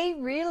they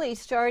really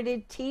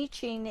started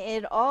teaching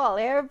it all.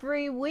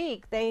 Every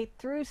week they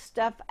threw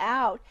stuff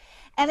out.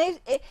 And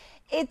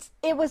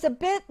it was a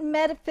bit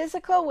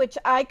metaphysical, which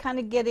I kind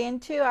of get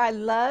into. I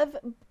love.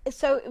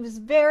 So it was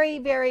very,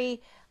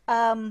 very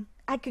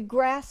I could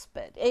grasp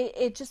it.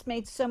 It just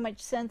made so much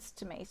sense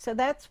to me. So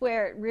that's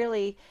where it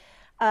really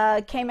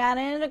came out.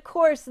 And of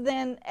course,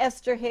 then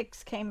Esther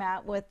Hicks came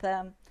out with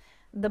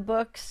the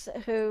books,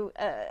 who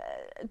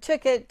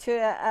took it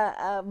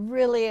to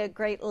really a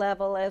great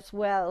level as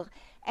well,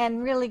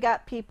 and really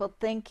got people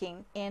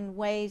thinking in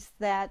ways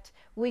that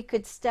we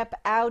could step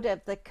out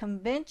of the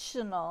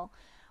conventional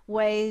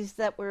ways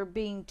that were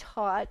being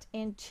taught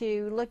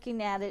into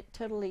looking at it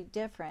totally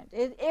different.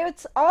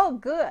 It's all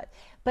good,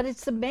 but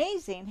it's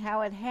amazing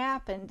how it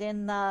happened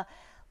in the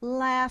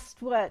last,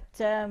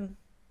 10,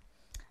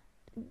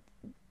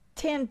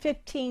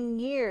 15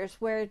 years,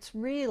 where it's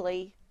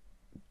really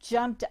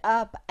jumped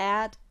up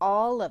at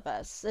all of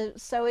us.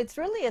 So it's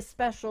really a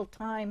special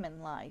time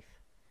in life.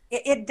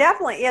 It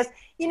definitely is.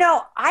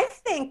 I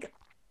think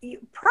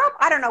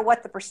I don't know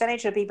what the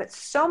percentage would be, but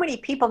so many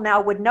people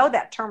now would know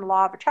that term,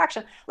 law of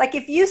attraction. Like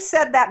if you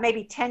said that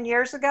maybe 10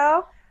 years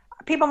ago,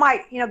 people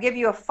might, give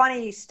you a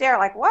funny stare,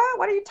 like,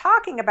 what are you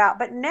talking about?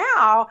 But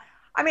now,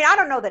 I mean, I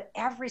don't know that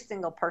every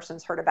single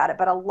person's heard about it,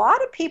 but a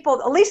lot of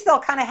people, at least they'll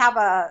kind of have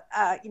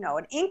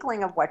an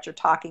inkling of what you're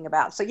talking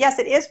about. So yes,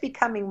 it is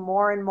becoming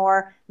more and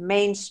more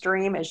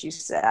mainstream, as you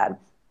said.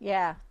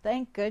 Yeah,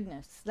 thank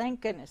goodness.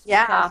 Thank goodness.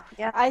 Yeah,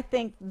 yeah. I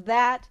think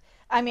that,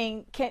 I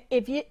mean,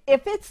 if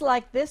it's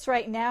like this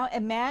right now,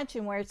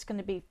 imagine where it's going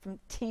to be from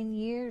 10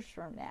 years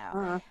from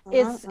now.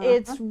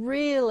 It's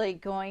really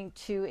going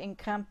to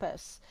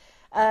encompass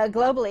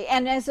globally.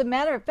 And as a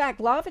matter of fact,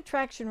 Law of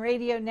Attraction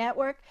Radio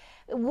Network,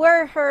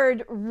 we're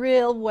heard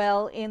real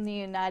well in the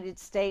United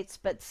States,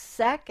 but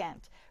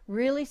second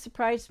really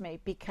surprised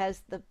me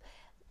because the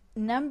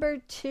number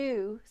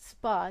 2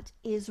 spot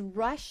is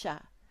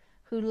Russia,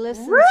 who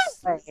listens.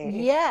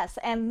 Really? Yes,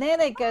 and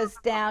then it goes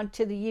down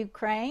to the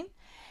Ukraine,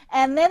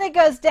 and then it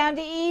goes down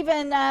to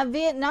even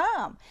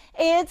Vietnam.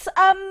 It's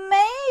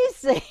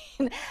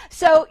amazing.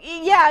 So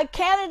yeah,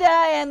 Canada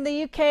and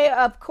the UK,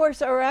 of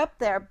course, are up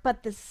there,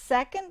 but the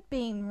second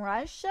being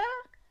Russia.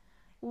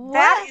 What?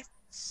 That is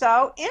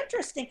so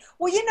interesting.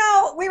 Well,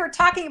 we were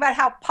talking about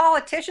how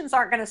politicians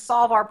aren't going to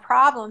solve our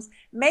problems.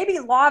 Maybe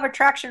Law of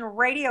Attraction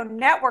Radio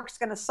Network's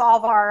going to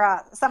solve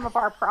our some of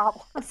our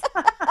problems.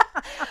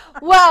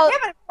 Well, you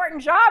have an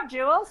important job,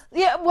 Jules.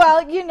 Yeah,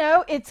 well,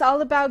 it's all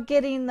about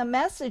getting the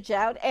message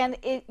out, and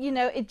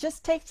it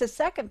just takes a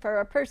second for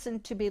a person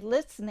to be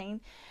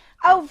listening,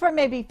 for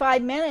maybe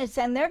 5 minutes,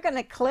 and they're going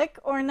to click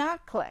or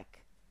not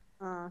click.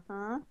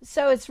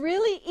 So it's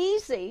really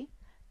easy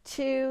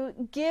to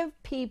give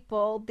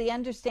people the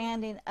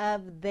understanding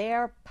of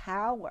their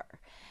power.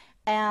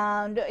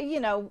 And,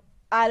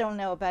 I don't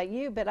know about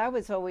you, but I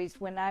was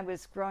always, when I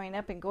was growing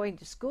up and going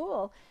to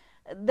school,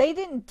 they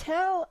didn't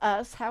tell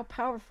us how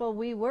powerful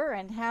we were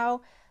and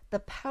how the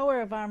power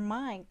of our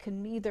mind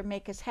can either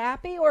make us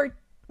happy or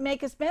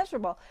make us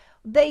miserable.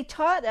 They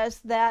taught us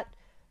that,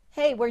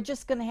 hey, we're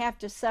just going to have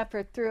to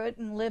suffer through it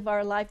and live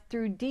our life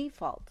through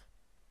default.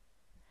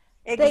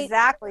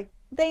 Exactly.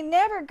 They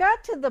never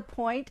got to the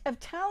point of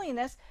telling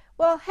us,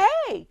 well,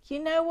 hey, you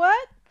know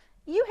what?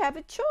 You have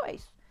a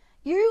choice.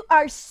 You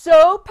are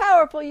so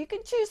powerful. You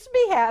can choose to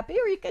be happy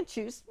or you can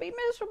choose to be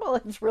miserable.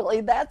 It's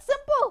really that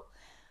simple.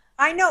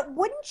 I know.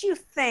 Wouldn't you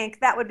think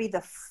that would be the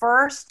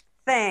first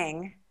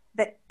thing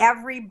that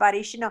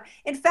everybody should know?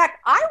 In fact,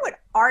 I would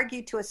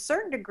argue to a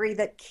certain degree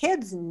that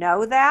kids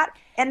know that,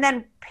 and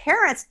then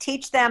parents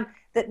teach them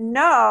that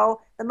no,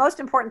 the most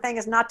important thing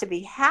is not to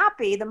be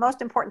happy. The most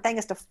important thing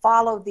is to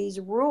follow these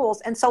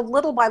rules. And so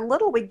little by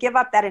little, we give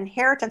up that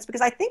inheritance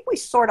because I think we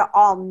sort of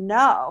all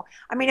know.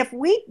 I mean, if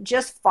we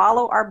just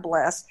follow our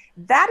bliss,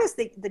 that is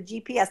the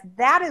GPS.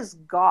 That is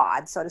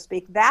God, so to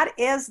speak. That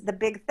is the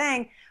big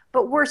thing.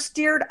 But we're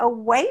steered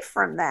away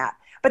from that.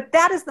 But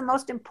that is the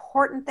most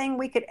important thing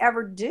we could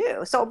ever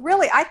do. So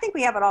really, I think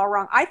we have it all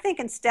wrong. I think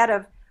instead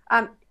of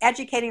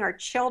educating our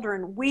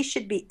children, we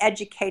should be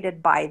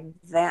educated by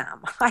them.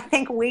 I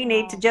think we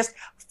need to just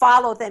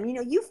follow them.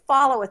 You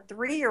follow a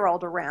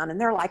 3-year-old around and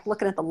they're like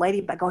looking at the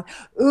ladybug going,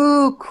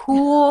 ooh,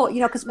 cool.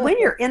 Because when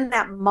you're in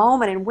that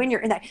moment and when you're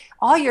in that,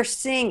 all you're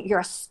seeing,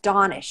 you're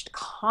astonished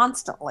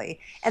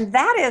constantly. And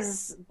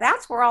that's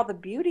where all the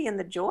beauty and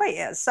the joy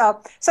is.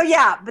 So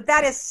yeah, but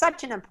that is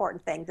such an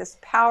important thing, this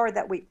power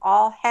that we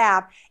all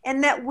have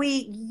and that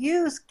we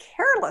use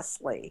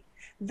carelessly.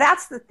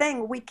 that's the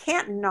thing. We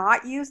can't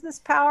not use this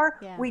power.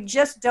 Yeah. We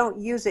just don't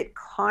use it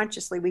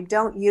consciously. We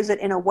don't use it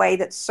in a way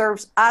that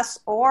serves us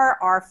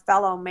or our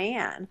fellow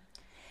man.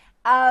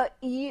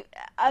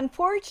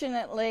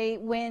 Unfortunately,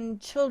 when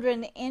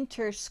children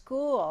enter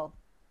school,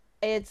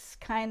 it's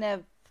kind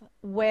of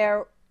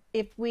where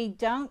if we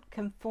don't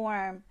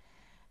conform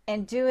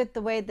and do it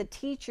the way the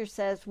teacher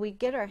says, we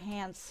get our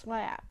hands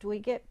slapped, we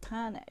get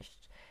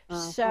punished.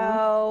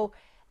 So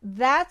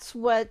that's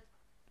what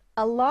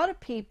a lot of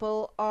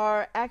people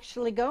are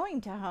actually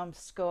going to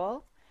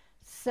homeschool,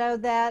 so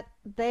that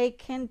they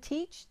can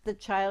teach the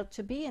child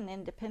to be an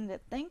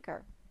independent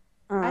thinker.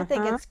 I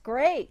think it's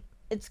great.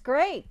 It's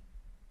great.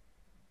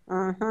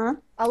 A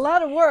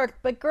lot of work,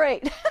 but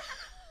great.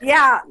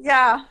 Yeah.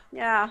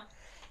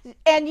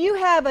 And you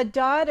have a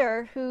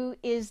daughter who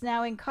is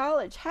now in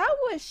college. How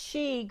was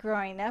she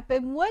growing up,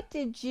 and what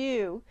did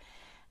you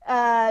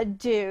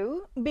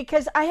do?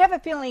 Because I have a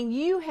feeling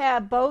you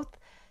have both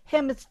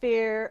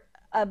hemisphere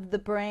of the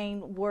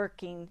brain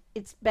working.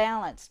 It's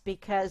balanced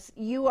because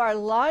you are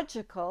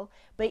logical,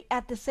 but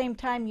at the same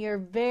time you're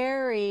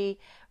very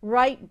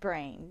right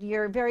brain.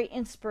 You're very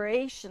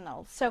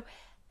inspirational. So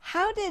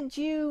how did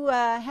you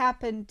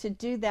happen to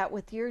do that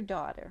with your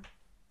daughter?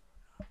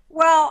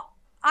 Well,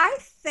 I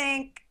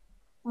think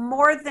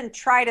more than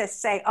try to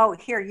say, oh,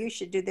 here, you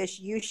should do this,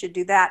 you should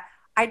do that,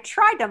 I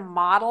tried to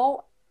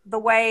model the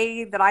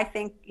way that I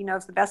think,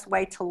 is the best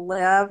way to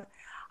live.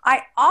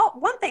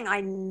 One thing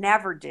I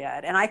never did,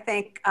 and I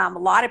think a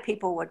lot of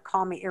people would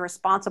call me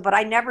irresponsible, but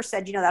I never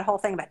said, that whole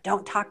thing about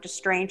don't talk to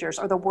strangers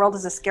or the world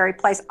is a scary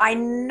place. I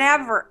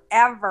never,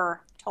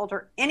 ever told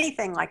her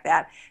anything like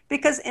that,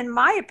 because in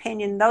my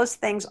opinion, those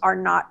things are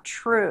not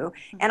true.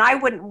 And I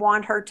wouldn't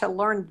want her to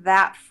learn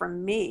that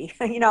from me.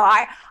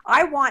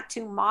 I want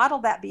to model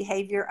that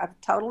behavior of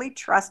totally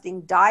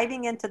trusting,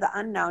 diving into the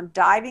unknown,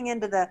 diving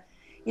into the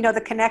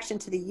connection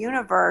to the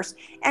universe.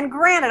 And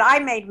granted, I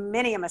made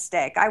many a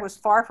mistake. I was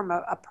far from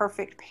a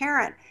perfect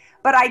parent,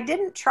 but I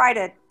didn't try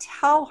to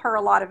tell her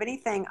a lot of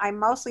anything. I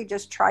mostly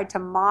just tried to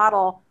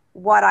model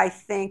what I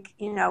think,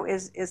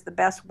 is the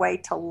best way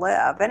to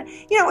live. And,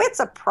 it's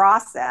a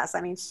process.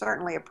 I mean,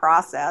 certainly a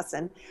process.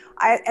 And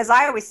as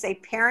I always say,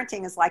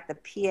 parenting is like the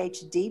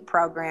PhD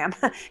program,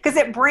 because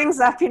it brings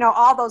up,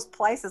 all those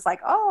places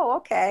like, oh,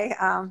 okay,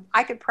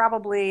 I could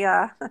probably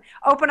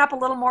open up a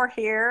little more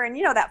here. And,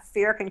 that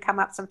fear can come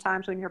up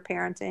sometimes when you're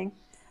parenting.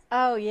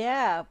 Oh,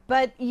 yeah.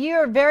 But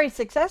you're very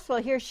successful.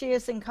 Here she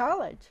is in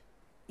college.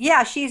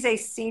 Yeah, she's a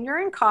senior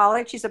in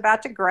college. She's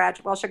about to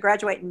graduate. Well, she'll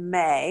graduate in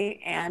May.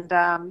 And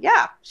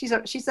she's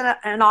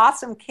an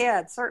awesome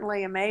kid,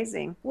 certainly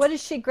amazing. What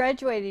is she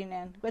graduating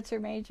in? What's her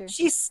major?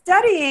 She's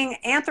studying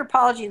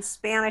anthropology and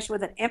Spanish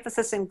with an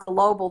emphasis in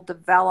global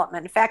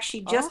development. In fact, she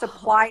just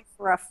applied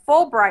for a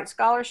Fulbright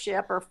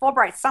scholarship, or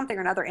Fulbright something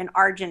or another, in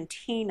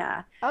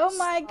Argentina. Oh,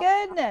 my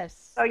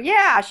goodness. So,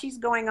 yeah, she's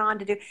going on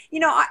to do,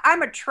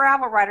 I'm a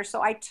travel writer,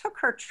 so I took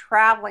her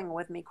traveling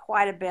with me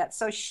quite a bit.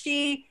 So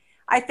she,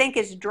 I think,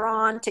 is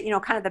drawn to,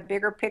 kind of the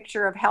bigger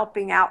picture of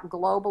helping out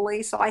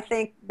globally. So I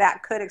think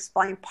that could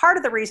explain part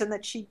of the reason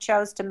that she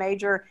chose to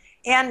major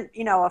in,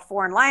 a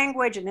foreign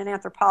language and in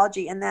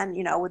anthropology, and then,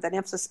 with an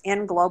emphasis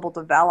in global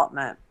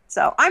development.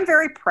 So I'm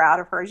very proud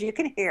of her, as you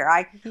can hear.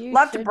 I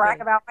love to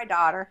brag about my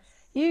daughter.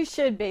 You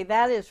should be.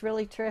 That is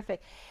really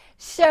terrific.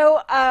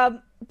 So,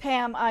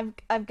 Pam,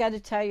 I've got to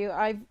tell you,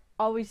 I've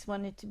always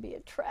wanted to be a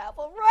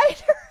travel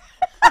writer.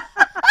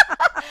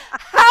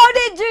 How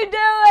did you do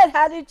it?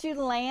 How did you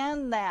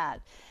land that?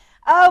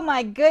 Oh,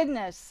 my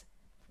goodness.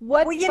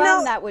 What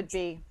fun that would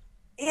be.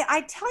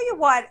 I tell you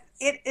what,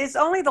 it is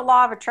only the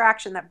law of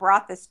attraction that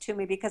brought this to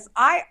me, because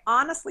I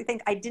honestly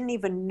think I didn't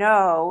even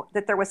know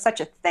that there was such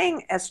a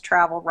thing as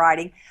travel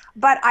writing.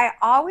 But I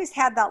always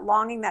had that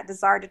longing, that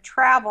desire to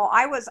travel.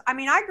 I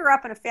grew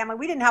up in a family,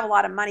 we didn't have a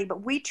lot of money,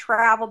 but we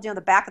traveled, the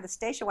back of the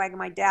station wagon.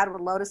 My dad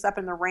would load us up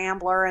in the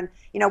Rambler, and,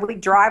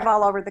 we'd drive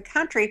all over the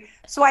country.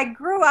 So I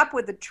grew up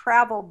with the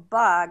travel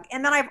bug.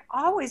 And then I've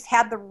always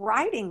had the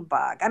writing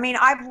bug.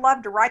 I've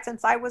loved to write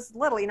since I was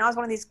little. I was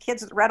one of these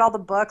kids that read all the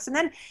books. And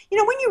then,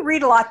 when you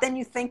read a lot, then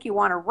you think you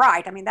want to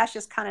write. That's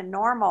just kind of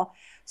normal.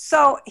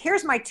 So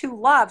here's my two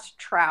loves,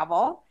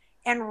 travel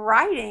and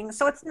writing.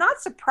 So it's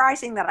not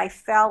surprising that I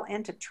fell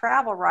into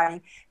travel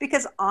writing,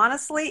 because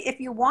honestly,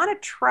 if you want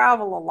to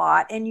travel a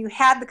lot and you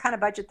had the kind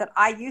of budget that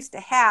I used to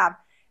have,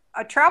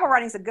 travel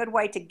writing is a good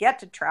way to get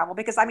to travel,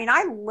 because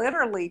I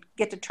literally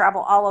get to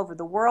travel all over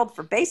the world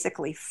for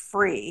basically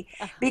free,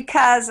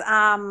 because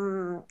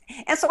and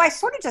so I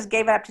sort of just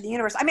gave it up to the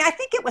universe. I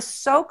think it was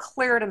so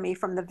clear to me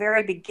from the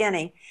very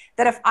beginning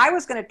that if I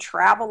was going to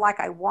travel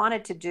like I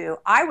wanted to do,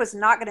 I was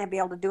not going to be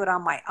able to do it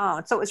on my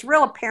own. So it was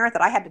real apparent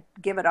that I had to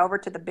give it over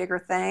to the bigger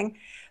thing.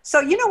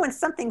 So, when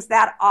something's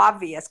that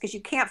obvious, because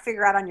you can't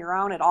figure out on your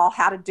own at all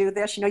how to do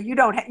this, you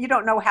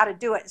don't know how to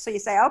do it. So you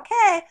say,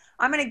 okay,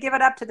 I'm going to give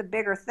it up to the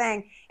bigger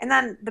thing. And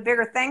then the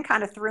bigger thing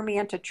kind of threw me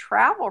into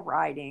travel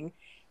writing.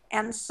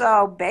 And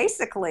so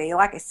basically,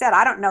 like I said,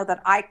 I don't know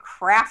that I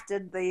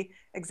crafted the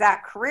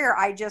exact career.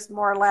 I just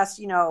more or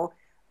less,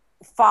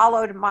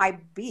 followed my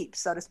beep,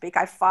 so to speak.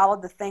 I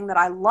followed the thing that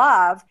I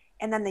love,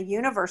 and then the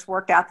universe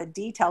worked out the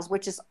details,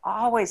 which is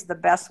always the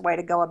best way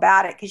to go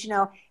about it. Because,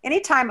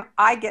 anytime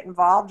I get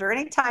involved, or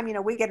anytime,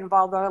 we get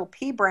involved, our little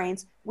pea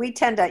brains, we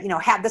tend to,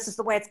 have, this is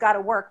the way it's got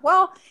to work.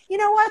 Well, you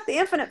know what? The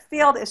infinite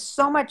field is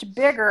so much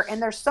bigger,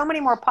 and there's so many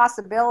more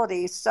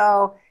possibilities.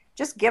 So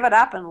just give it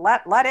up and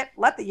let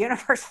the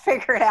universe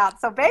figure it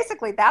out. So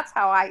basically, that's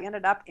how I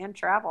ended up in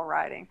travel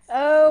writing.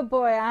 Oh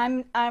boy,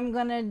 I'm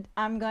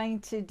going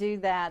to do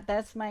that.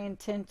 That's my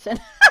intention.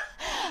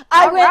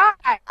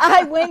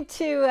 I went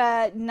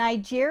to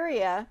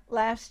Nigeria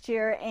last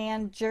year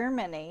and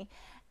Germany,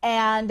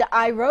 and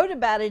I wrote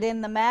about it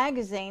in the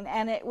magazine,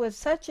 and it was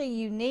such a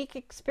unique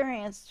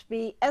experience to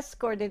be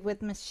escorted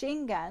with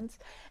machine guns.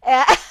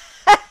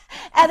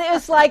 And it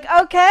was like,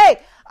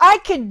 okay, I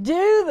could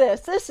do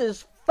this. This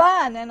is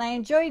fun, and I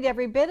enjoyed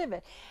every bit of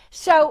it.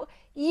 So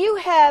you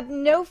have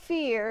no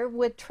fear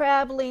with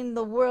traveling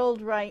the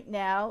world right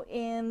now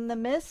in the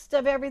midst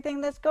of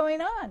everything that's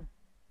going on.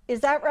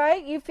 Is that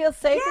right? You feel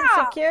safe and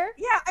secure?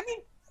 Yeah. I mean,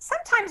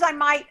 sometimes I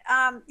might,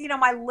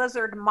 my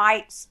lizard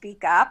might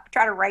speak up,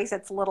 try to raise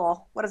its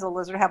little, what does a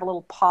lizard have, a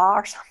little paw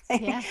or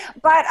something? Yeah.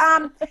 But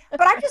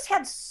I've just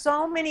had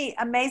so many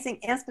amazing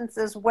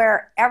instances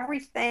where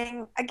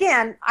everything,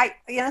 again,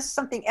 this is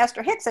something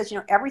Esther Hicks says,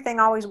 everything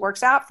always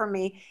works out for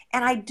me.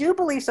 And I do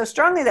believe so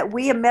strongly that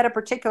we emit a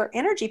particular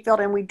energy field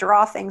and we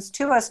draw things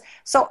to us.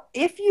 So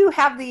if you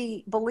have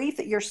the belief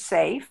that you're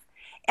safe,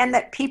 and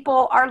that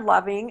people are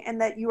loving and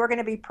that you are going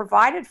to be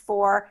provided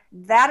for,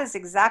 that is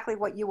exactly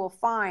what you will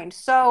find.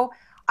 So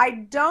I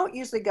don't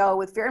usually go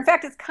with fear. In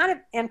fact, it's kind of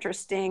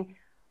interesting.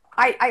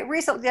 I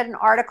recently did an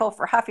article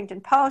for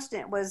Huffington Post,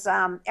 and it was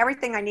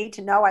everything I need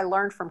to know I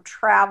learned from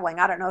traveling.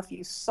 I don't know if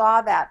you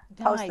saw that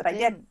post that I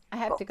did. I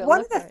have to go One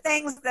look of the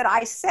things that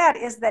I said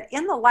is that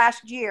in the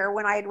last year,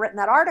 when I had written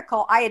that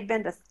article, I had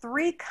been to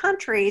 3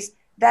 countries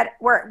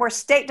where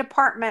State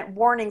Department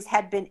warnings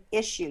had been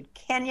issued.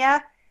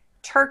 Kenya,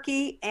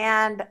 Turkey,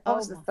 and what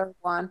was the third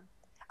one?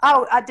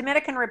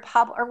 Dominican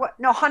Republic, or what?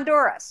 No,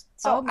 Honduras.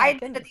 So I'd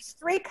been to these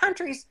 3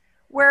 countries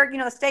where,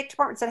 the State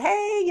Department said,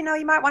 hey, you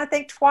might want to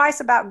think twice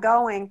about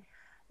going.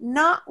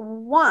 Not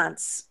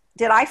once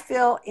did I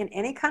feel in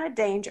any kind of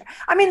danger.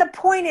 I mean, the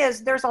point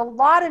is, there's a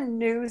lot of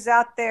news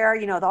out there,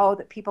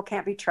 that people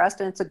can't be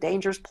trusted, it's a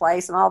dangerous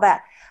place and all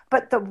that.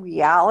 But the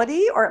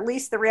reality, or at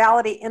least the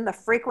reality in the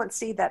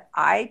frequency that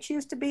I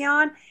choose to be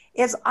on,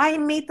 is I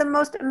meet the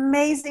most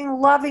amazing,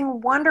 loving,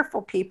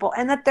 wonderful people,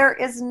 and that there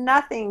is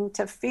nothing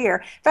to fear.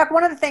 In fact,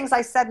 one of the things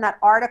I said in that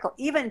article,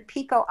 even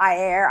Pico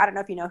Iyer, I don't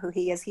know if you know who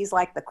he is, he's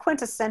like the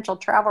quintessential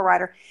travel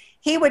writer.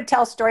 He would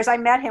tell stories. I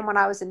met him when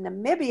I was in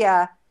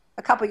Namibia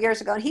a couple of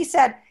years ago, and he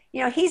said,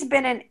 he's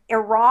been in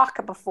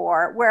Iraq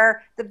before,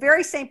 where the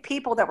very same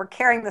people that were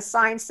carrying the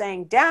sign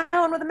saying, down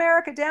with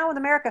America,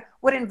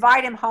 would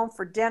invite him home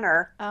for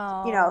dinner,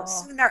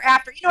 soon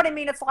thereafter. You know what I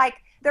mean? It's like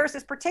there's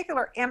this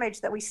particular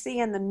image that we see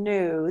in the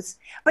news.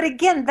 But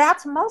again,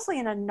 that's mostly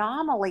an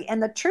anomaly.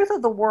 And the truth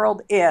of the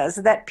world is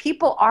that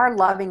people are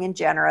loving and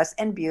generous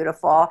and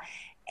beautiful.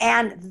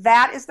 And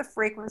that is the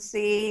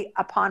frequency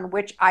upon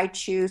which I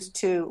choose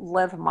to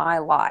live my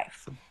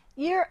life.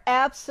 You're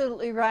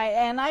absolutely right.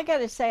 And I got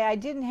to say, I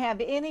didn't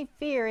have any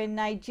fear in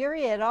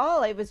Nigeria at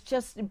all. It was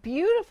just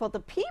beautiful. The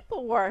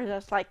people were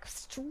just like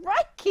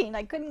striking.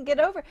 I couldn't get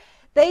over.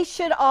 They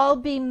should all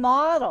be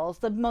models.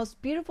 The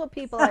most beautiful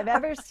people I've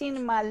ever seen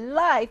in my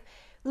life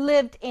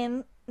lived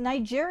in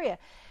Nigeria.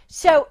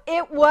 So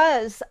it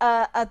was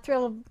a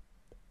thrill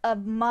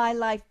of my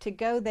life to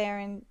go there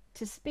and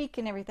to speak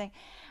and everything.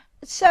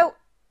 So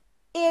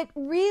it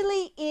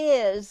really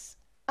is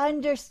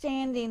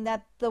understanding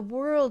that the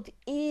world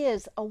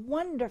is a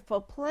wonderful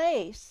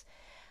place.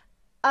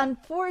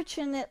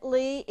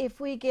 Unfortunately, if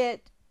we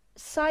get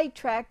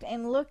sidetracked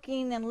and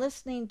looking and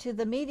listening to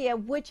the media,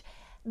 which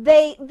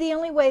the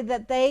only way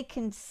that they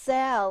can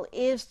sell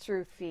is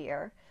through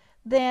fear,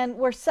 then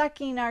we're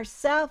sucking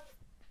ourselves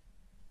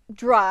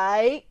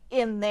dry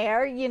in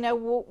there.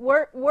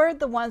 We're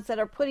the ones that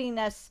are putting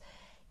us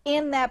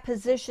in that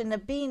position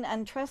of being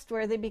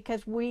untrustworthy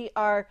because we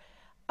are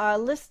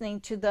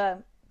listening to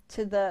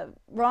the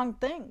wrong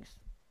things,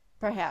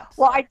 perhaps.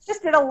 Well, I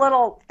just did a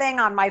little thing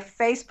on my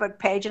Facebook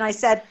page, and I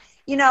said,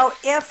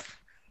 if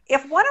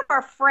one of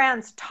our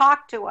friends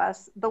talked to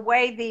us the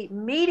way the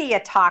media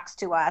talks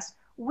to us,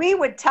 we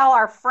would tell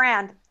our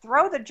friend,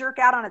 throw the jerk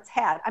out on its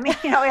head. I mean,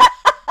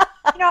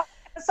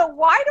 so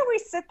why do we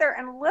sit there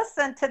and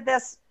listen to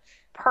this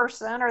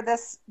person or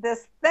this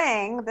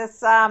thing,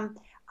 this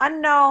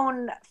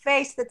unknown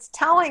face that's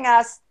telling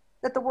us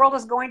that the world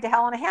is going to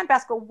hell in a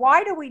handbasket?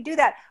 Why do we do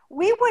that?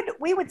 We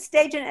would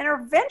stage an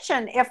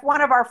intervention if one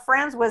of our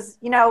friends was,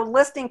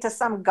 listening to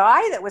some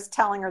guy that was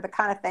telling her the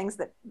kind of things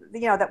that,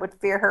 that would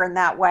fear her in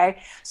that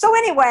way. So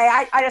anyway,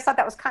 I just thought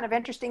that was kind of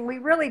interesting. We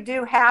really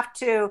do have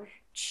to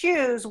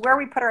choose where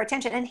we put our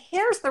attention. And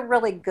here's the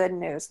really good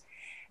news.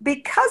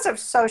 Because of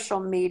social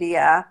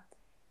media,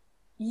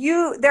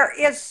 there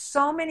is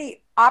so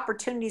many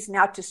opportunities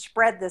now to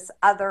spread this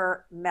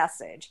other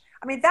message.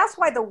 I mean, that's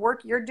why the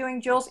work you're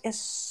doing, Jules, is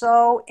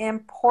so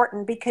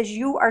important, because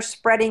you are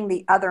spreading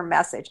the other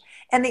message.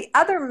 And the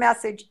other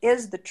message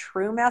is the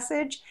true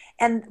message.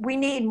 And we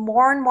need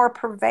more and more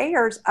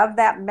purveyors of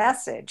that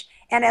message.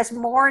 And as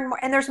more and more,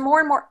 and there's more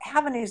and more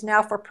avenues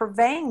now for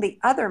purveying the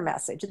other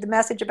message, the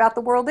message about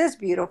the world is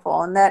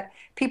beautiful and that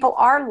people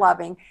are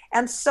loving.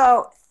 And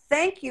so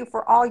thank you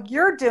for all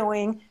you're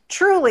doing,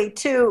 truly,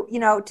 to,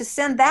 to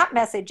send that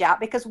message out,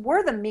 because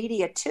we're the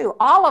media too.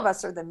 All of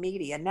us are the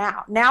media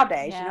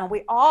nowadays. Yeah.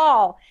 We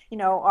all,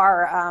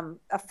 are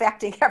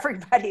affecting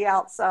everybody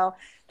else. So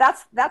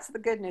that's the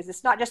good news.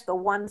 It's not just the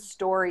one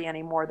story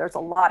anymore. There's a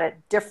lot of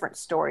different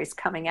stories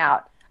coming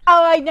out.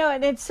 Oh, I know,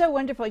 and it's so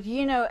wonderful.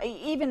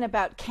 Even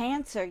about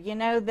cancer,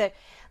 that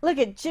look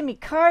at Jimmy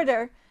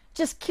Carter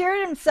just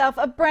cured himself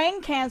of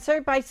brain cancer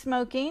by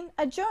smoking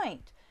a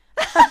joint.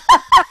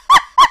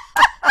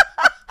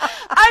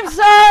 I'm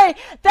sorry,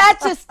 that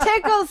just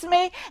tickles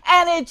me,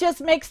 and it just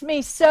makes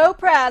me so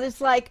proud. It's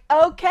like,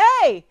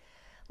 okay,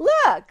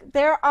 look,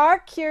 there are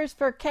cures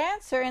for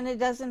cancer, and it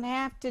doesn't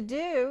have to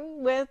do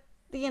with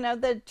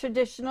the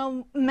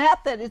traditional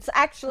method. It's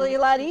actually a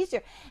lot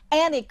easier,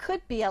 and it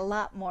could be a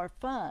lot more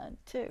fun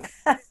too.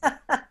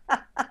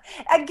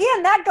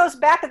 Again, that goes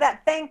back to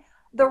that thing.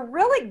 The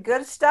really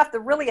good stuff, the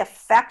really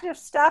effective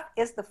stuff,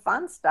 is the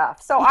fun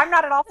stuff. So I'm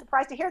not at all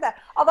surprised to hear that.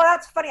 Although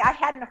that's funny, I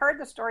hadn't heard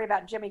the story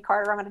about Jimmy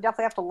Carter. I'm going to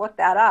definitely have to look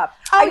that up.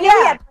 Oh,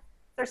 yeah.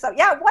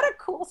 Yeah, what a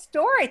cool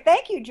story.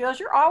 Thank you, Jules.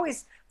 You're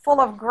always full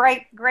of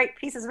great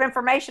pieces of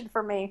information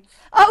for me.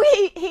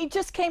 Oh, he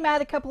just came out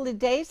a couple of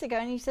days ago,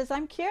 and he says,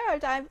 I'm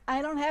cured.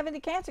 I don't have any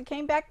cancer.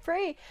 Came back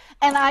free.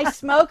 And I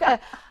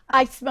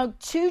smoke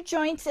 2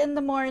 joints in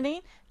the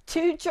morning,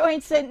 2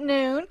 joints at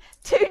noon,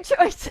 2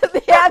 joints in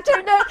the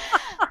afternoon,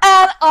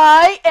 and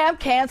I am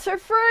cancer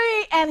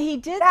free. And he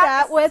did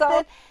that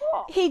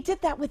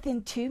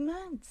within 2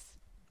 months.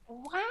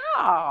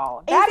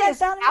 Wow, that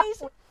is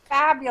amazing.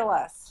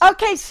 Fabulous.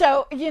 Okay,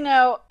 so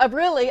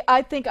really,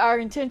 I think our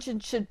intention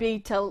should be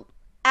to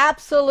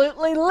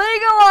absolutely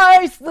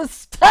legalize the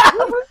stuff.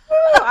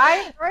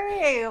 I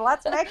agree.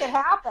 Let's make it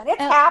happen.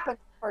 It's happened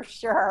for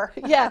sure.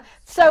 Yeah.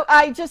 So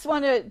I just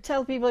want to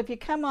tell people, if you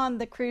come on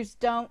the cruise,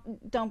 don't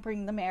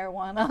bring the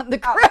marijuana on the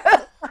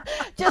cruise.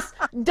 Just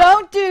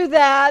don't do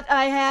that.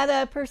 I had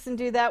a person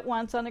do that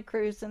once on a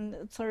cruise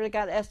and sort of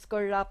got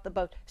escorted off the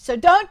boat. So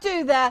don't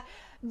do that.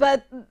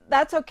 But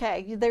that's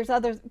okay. There's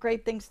other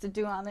great things to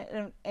do on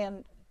it,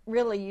 and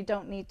really, you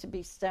don't need to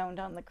be stoned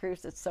on the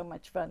cruise. It's so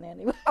much fun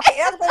anyway. Okay,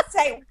 I was going to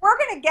say, we're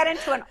going to get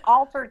into an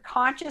altered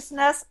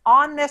consciousness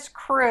on this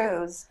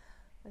cruise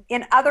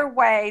in other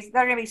ways that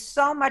are going to be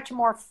so much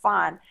more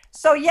fun.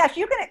 So yes,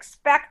 you can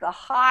expect the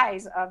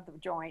highs of the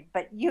joint,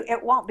 but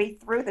it won't be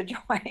through the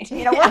joint.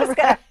 We're just going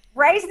to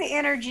raise the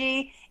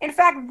energy. In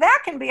fact,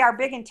 that can be our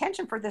big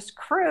intention for this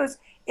cruise,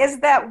 is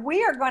that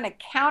we are going to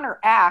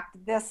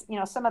counteract this,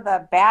 some of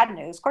the bad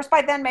news. Of course,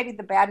 by then maybe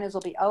the bad news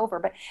will be over.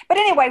 But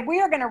anyway,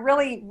 we are going to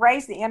really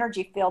raise the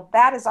energy field.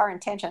 That is our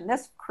intention.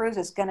 This cruise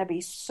is going to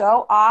be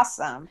so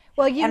awesome.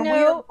 Well, we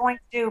are going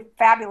to do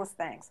fabulous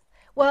things.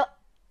 Well,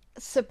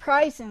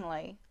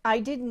 surprisingly, I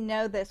didn't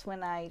know this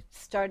when I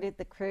started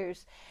the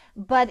cruise,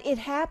 but it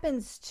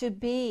happens to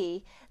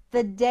be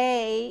the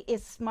day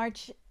is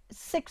March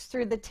 6th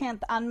through the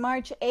 10th. On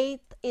March 8th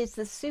is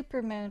the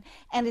supermoon,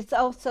 and it's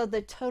also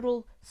the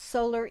total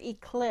solar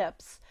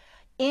eclipse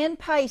in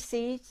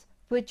Pisces,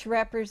 which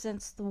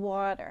represents the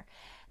water.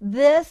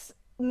 This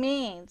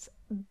means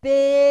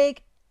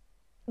big,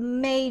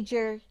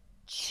 major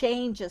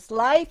changes,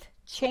 life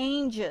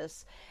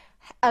changes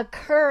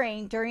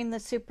occurring during the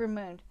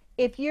supermoon.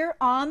 If you're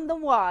on the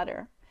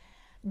water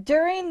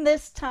during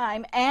this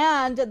time,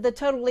 and the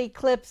total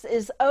eclipse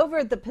is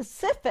over the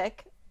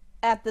Pacific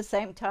at the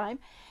same time,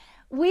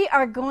 we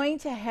are going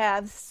to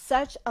have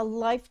such a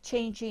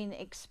life-changing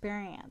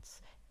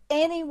experience.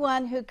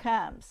 Anyone who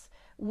comes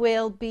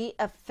will be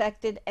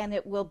affected, and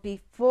it will be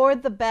for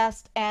the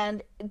best,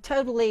 and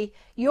totally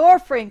your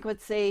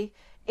frequency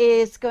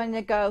is going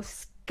to go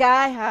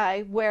sky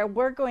high, where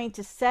we're going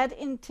to set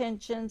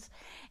intentions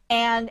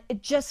and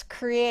just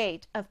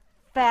create a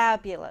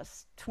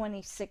fabulous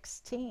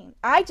 2016.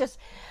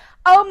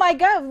 Oh my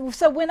God.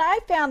 So when I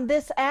found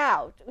this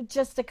out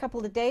just a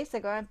couple of days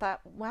ago, I thought,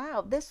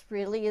 wow, this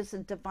really is a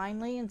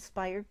divinely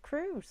inspired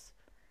cruise.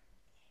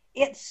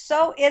 It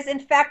so is. In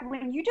fact,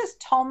 when you just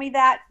told me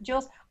that,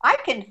 Jules, I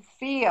can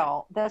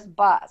feel this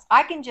buzz.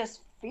 I can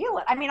just feel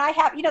it. I mean, I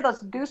have,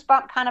 those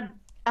goosebump kind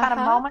of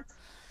moments.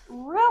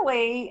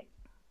 Really,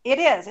 it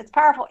is. It's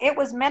powerful. It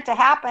was meant to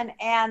happen.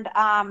 And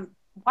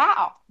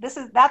wow,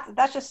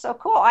 that's just so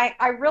cool.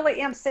 I really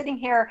am sitting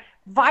here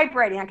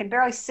vibrating. I can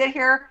barely sit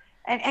here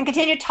and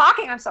continue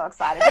talking. I'm so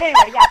excited. But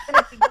anyway, yeah, it's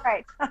going to be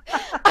great.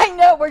 I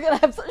know, we're going to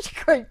have such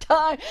a great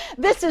time.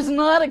 This is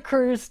not a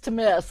cruise to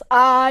miss.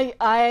 I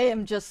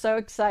am just so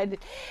excited.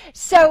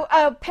 So,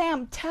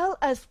 Pam, tell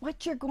us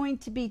what you're going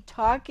to be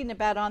talking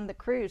about on the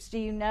cruise. Do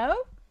you know?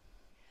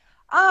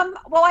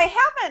 Well, I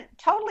haven't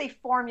totally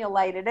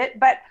formulated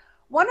it, but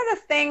one of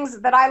the things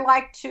that I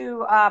like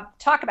to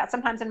talk about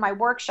sometimes in my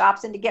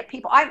workshops and to get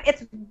people,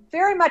 it's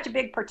very much a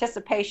big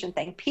participation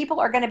thing. People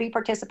are going to be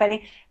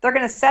participating. They're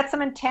going to set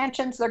some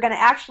intentions. They're going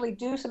to actually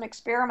do some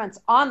experiments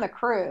on the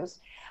cruise.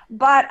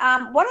 But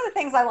one of the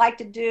things I like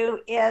to do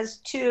is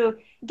to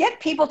get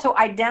people to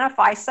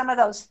identify some of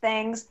those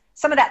things,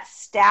 some of that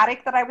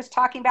static that I was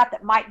talking about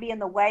that might be in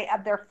the way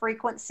of their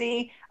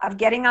frequency, of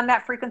getting on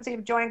that frequency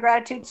of joy and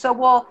gratitude. So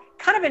we'll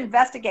kind of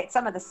investigate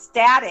some of the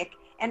static.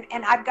 And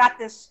I've got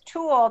this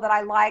tool that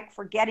I like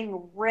for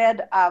getting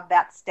rid of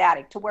that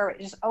static to where it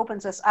just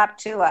opens us up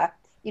to a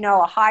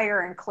higher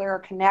and clearer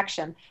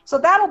connection. So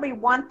that'll be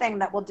one thing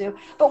that we'll do.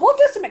 But we'll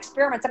do some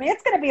experiments. I mean,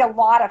 it's going to be a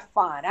lot of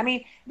fun. I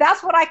mean,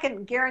 that's what I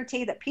can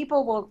guarantee, that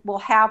people will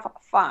have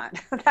fun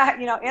that,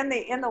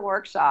 in the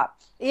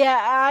workshop. Yeah,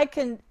 I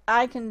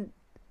can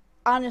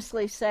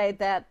honestly say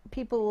that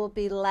people will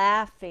be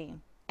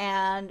laughing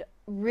and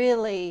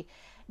really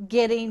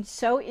getting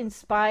so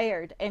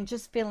inspired and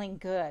just feeling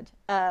good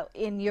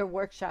in your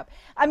workshop.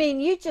 I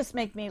mean, you just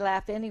make me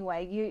laugh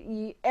anyway.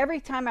 You every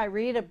time I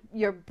read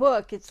your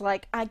book, it's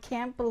like, I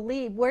can't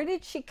believe, where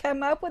did she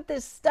come up with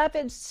this stuff?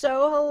 It's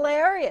so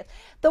hilarious.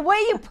 The way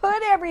you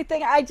put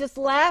everything, I just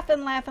laugh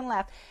and laugh and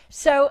laugh.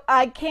 So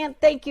I can't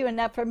thank you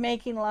enough for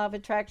making Law of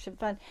Attraction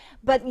fun.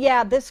 But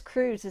yeah, this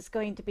cruise is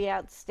going to be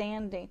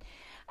outstanding.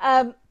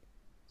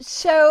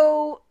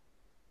 So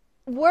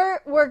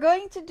we're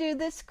going to do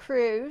this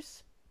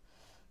cruise.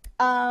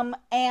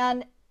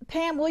 And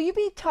Pam, will you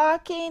be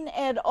talking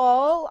at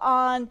all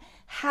on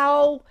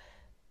how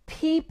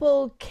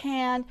people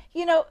can,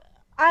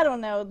 I don't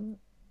know,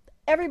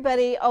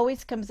 everybody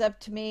always comes up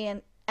to me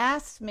and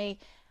asks me,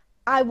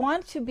 I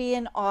want to be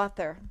an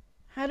author.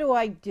 How do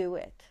I do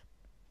it?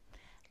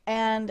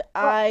 And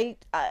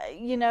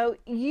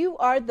you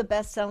are the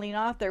best-selling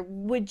author.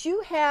 Would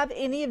you have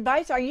any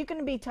advice? Are you going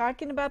to be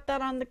talking about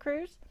that on the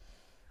cruise?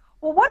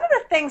 Well, one of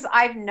the things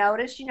I've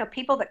noticed,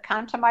 people that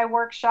come to my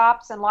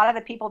workshops and a lot of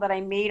the people that I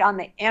meet on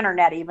the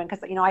internet even,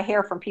 because, I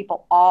hear from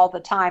people all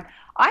the time,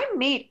 I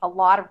meet a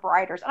lot of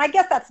writers. And I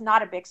guess that's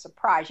not a big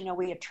surprise.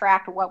 We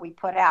attract what we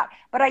put out.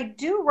 But I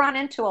do run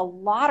into a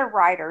lot of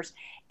writers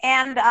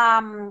and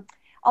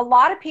a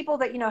lot of people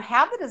that,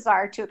 have the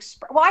desire to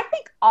express. Well, I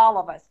think all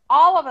of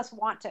us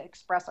want to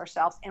express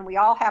ourselves, and we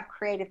all have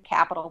creative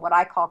capital, what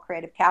I call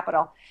creative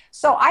capital.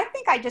 So I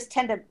think I just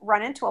tend to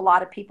run into a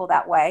lot of people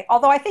that way.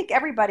 Although I think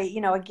everybody,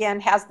 again,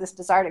 has this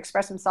desire to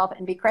express himself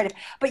and be creative.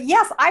 But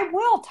yes, I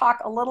will talk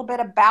a little bit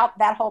about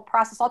that whole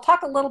process. I'll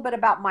talk a little bit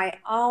about my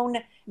own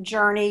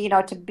journey,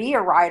 to be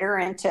a writer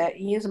and to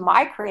use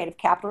my creative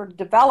capital, to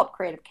develop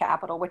creative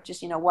capital, which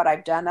is, what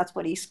I've done. That's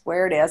what E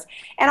squared is.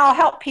 And I'll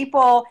help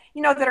people,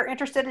 that are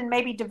interested in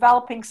maybe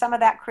developing some of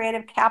that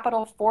creative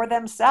capital for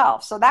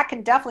themselves. So that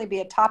can definitely be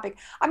a topic.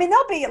 I mean,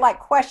 there'll be like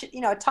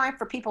a time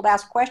for people to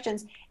ask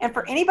questions. And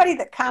for anybody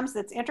that comes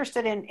that's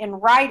interested in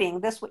writing,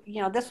 this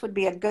would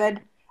be a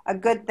good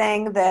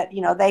thing that,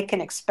 they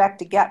can expect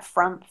to get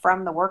from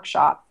the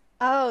workshop.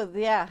 Oh,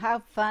 yeah.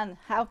 How fun.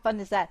 How fun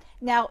is that?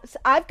 Now,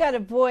 I've got a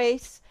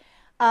voice,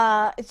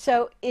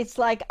 so it's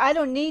like I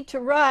don't need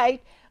to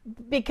write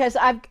because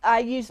I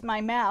use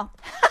my mouth.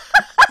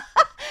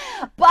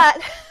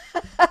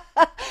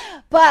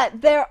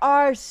 But there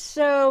are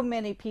so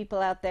many people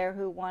out there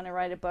who want to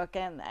write a book,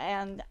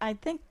 and I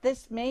think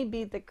this may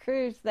be the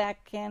cruise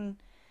that can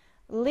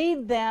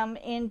lead them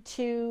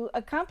into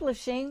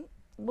accomplishing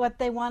what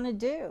they want to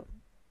do.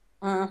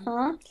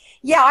 Mm-hmm.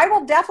 Yeah, I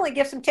will definitely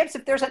give some tips.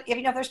 If there's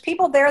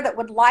people there that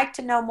would like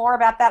to know more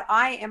about that,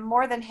 I am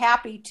more than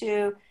happy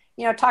to,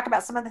 talk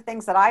about some of the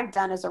things that I've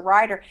done as a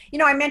writer.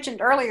 I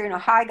mentioned earlier,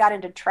 how I got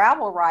into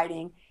travel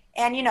writing.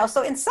 And,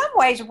 so in some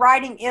ways,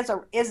 writing is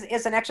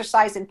an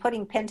exercise in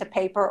putting pen to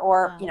paper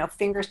or,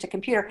 fingers to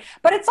computer.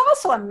 But it's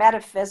also a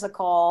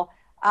metaphysical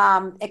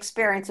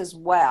experience as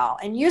well.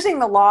 And using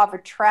the law of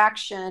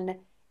attraction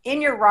in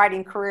your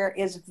writing career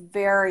is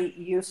very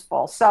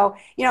useful. So,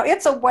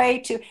 it's a way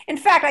to, in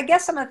fact, I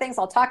guess some of the things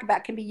I'll talk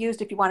about can be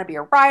used if you want to be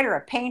a writer,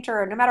 a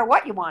painter, or no matter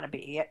what you want to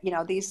be.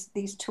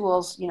 These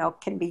tools,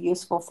 can be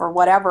useful for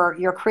whatever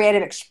your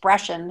creative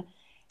expression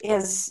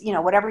is,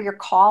 whatever your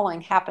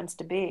calling happens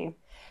to be.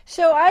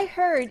 So I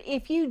heard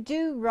if you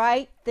do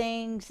write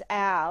things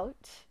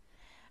out,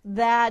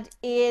 that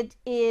it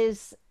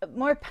is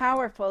more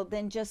powerful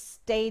than just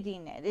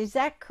stating it. Is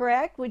that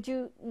correct? Would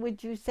you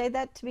say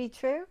that to be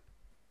true?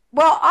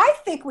 Well, I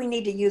think we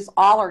need to use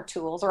all our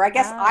tools, or I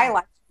guess I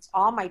like to use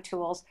all my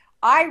tools.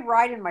 I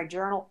write in my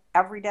journal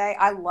every day.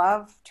 I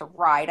love to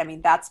write. I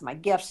mean, that's my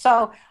gift.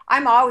 So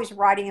I'm always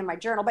writing in my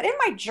journal. But in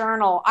my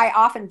journal, I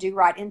often do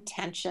write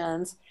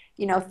intentions,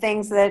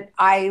 things that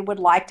I would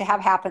like to have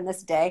happen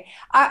this day.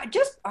 I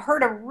just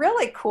heard a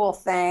really cool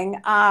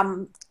thing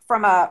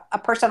from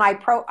a person. I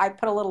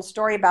put a little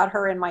story about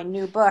her in my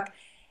new book.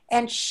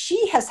 And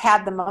she has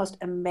had the most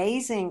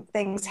amazing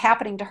things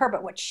happening to her.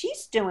 But what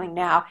she's doing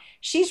now,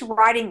 she's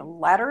writing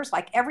letters.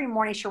 Like every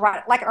morning she'll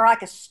write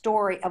like a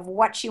story of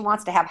what she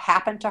wants to have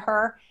happen to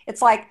her.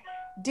 It's like,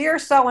 dear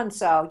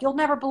so-and-so, you'll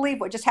never believe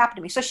what just happened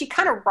to me. So she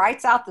kind of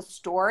writes out the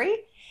story.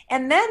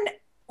 And then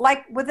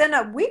like within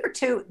a week or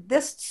two,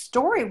 this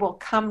story will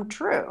come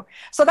true.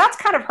 So that's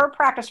kind of her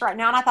practice right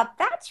now. And I thought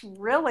that's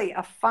really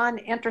a fun,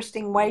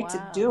 interesting way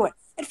to do it.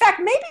 In fact,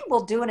 maybe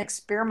we'll do an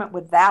experiment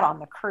with that on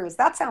the cruise.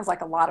 That sounds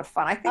like a lot of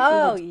fun. I think we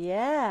will.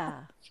 Yeah.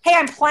 Hey,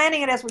 I'm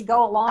planning it as we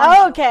go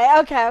along.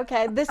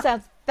 Okay. This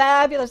sounds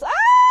fabulous.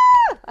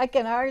 I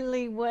can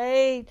hardly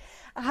wait.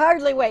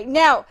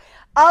 Now,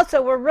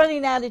 also, we're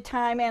running out of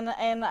time,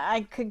 and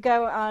I could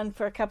go on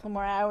for a couple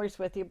more hours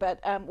with you, but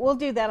we'll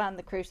do that on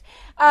the cruise.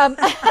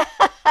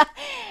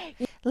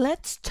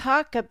 Let's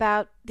talk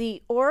about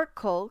the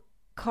Oracle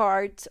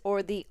cards,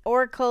 or the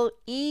Oracle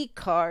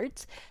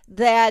e-cards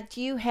that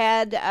you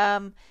had,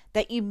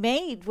 that you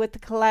made with the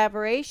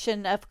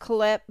collaboration of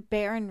Colette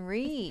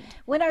Baron-Reid.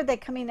 When are they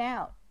coming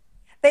out?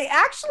 They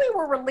actually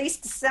were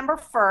released December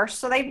 1st,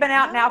 so they've been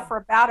out now for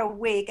about a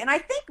week. And I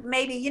think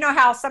maybe, you know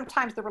how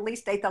sometimes the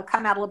release date, they'll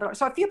come out a little bit.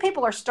 So a few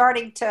people are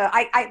starting to,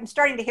 I'm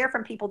starting to hear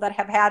from people that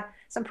have had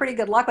some pretty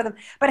good luck with them.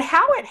 But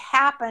how it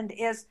happened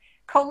is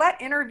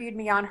Colette interviewed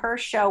me on her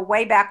show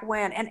way back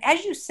when. And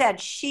as you said,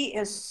 she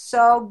is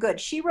so good.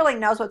 She really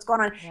knows what's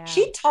going on. Yeah.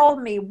 She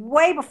told me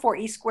way before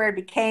E Squared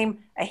became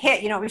a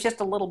hit, you know, it was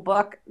just a little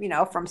book, you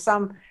know, from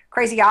some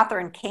crazy author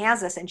in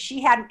Kansas, and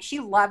she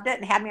loved it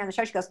and had me on the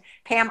show. She goes,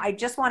 Pam, I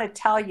just want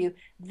to tell you,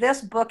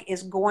 this book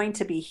is going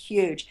to be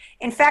huge.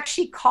 In fact,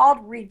 she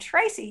called Reed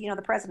Tracy, you know,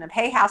 the president of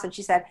Hay House, and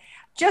she said,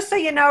 just so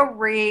you know,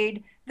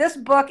 Reed, this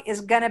book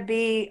is going to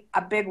be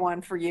a big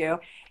one for you.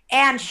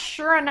 And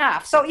sure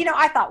enough, so, you know,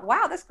 I thought,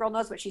 wow, this girl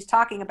knows what she's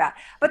talking about.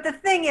 But the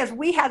thing is,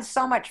 we had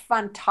so much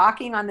fun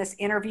talking on this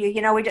interview.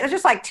 You know, it was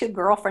just like two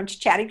girlfriends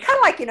chatting, kind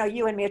of like, you know,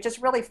 you and me. It's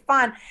just really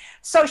fun.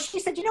 So she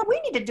said, you know, we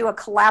need to do a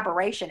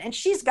collaboration. And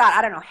she's got,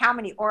 I don't know how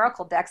many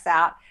Oracle decks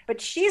out, but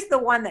she's the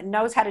one that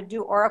knows how to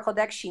do Oracle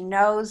decks. She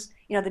knows,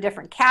 you know, the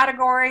different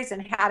categories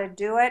and how to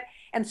do it.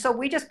 And so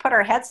we just put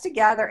our heads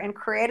together and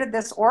created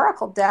this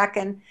Oracle deck.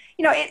 And,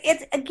 you know,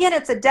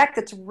 it's a deck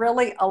that's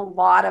really a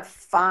lot of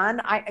fun.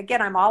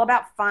 I'm all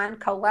about fun.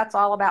 Colette's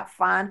all about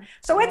fun.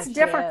 So it's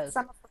different than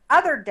some of the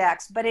other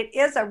decks, but it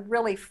is a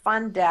really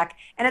fun deck.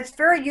 And it's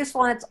very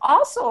useful. And it's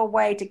also a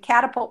way to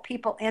catapult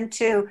people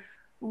into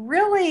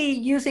really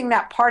using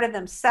that part of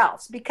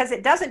themselves, because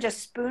it doesn't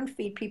just spoon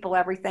feed people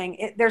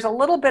everything. There's a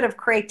little bit of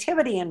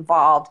creativity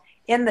involved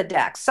in the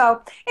deck.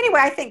 So anyway,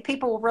 I think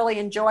people will really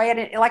enjoy it.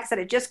 And like I said,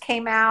 it just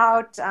came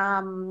out.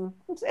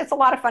 It's a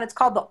lot of fun. It's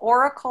called the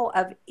Oracle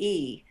of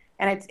E,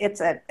 and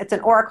it's an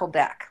Oracle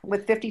deck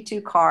with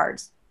 52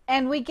 cards.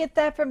 And we get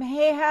that from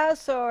Hay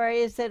House, or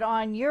is it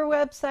on your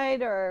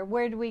website, or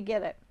where do we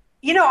get it?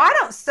 You know, I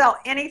don't sell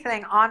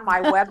anything on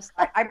my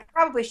website. I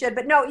probably should,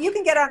 but no, you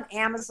can get it on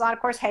Amazon. Of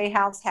course, Hay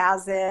House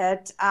has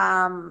it.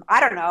 I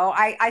don't know.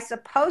 I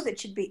suppose it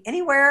should be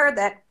anywhere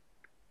that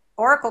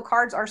Oracle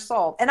cards are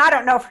sold. And I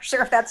don't know for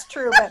sure if that's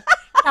true, but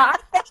no,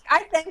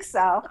 I think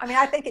so. I mean,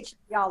 I think it should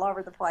be all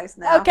over the place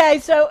now. Okay,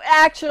 so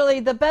actually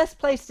the best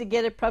place to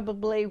get it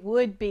probably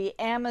would be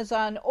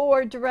Amazon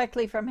or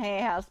directly from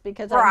Hay House,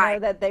 because I know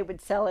that they would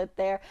sell it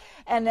there.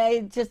 And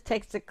it just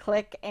takes a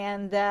click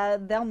and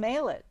they'll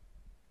mail it.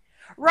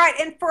 Right,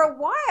 and for a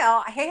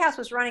while, Hay House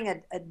was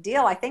running a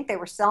deal. I think they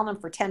were selling them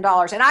for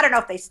 $10, and I don't know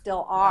if they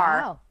still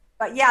are. Wow.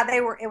 But yeah, they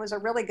were. It was a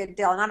really good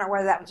deal, and I don't know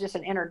whether that was just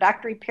an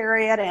introductory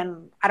period,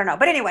 and I don't know.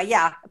 But anyway,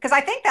 yeah, because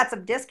I think that's a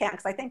discount,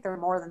 because I think they're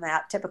more than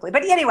that typically.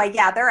 But anyway,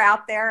 yeah, they're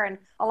out there and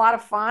a lot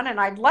of fun, and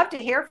I'd love to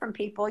hear from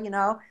people, you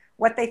know,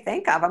 what they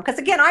think of them. Because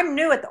again, I'm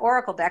new at the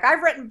Oracle deck.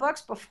 I've written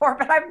books before,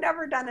 but I've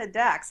never done a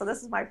deck, so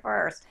this is my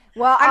first.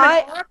 Well,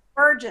 I'm an Oracle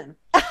virgin.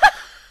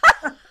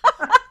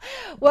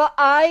 Well,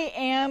 I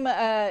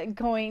am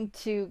going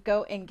to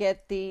go and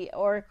get the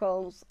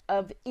Oracles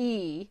of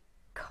E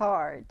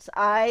cards.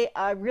 I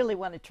really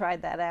want to try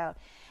that out.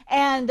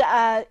 And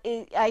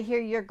I hear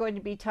you're going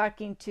to be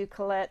talking to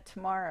Colette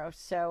tomorrow.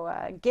 So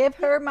give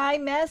her my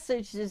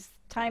message. It's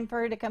time for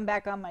her to come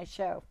back on my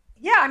show.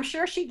 Yeah, I'm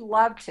sure she'd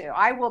love to.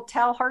 I will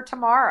tell her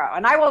tomorrow.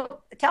 And I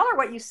will tell her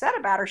what you said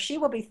about her. She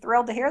will be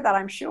thrilled to hear that,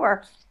 I'm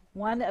sure.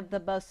 One of the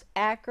most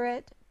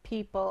accurate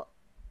people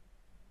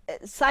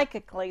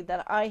psychically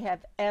that I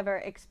have ever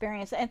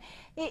experienced. And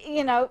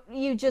you know,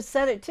 you just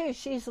said it too.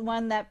 She's the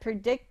one that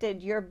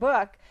predicted your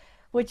book,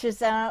 which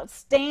is an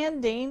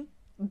outstanding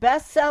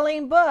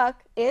best-selling book.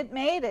 It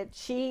made it.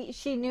 She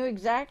knew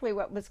exactly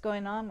what was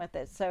going on with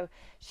it. So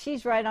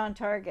she's right on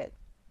target.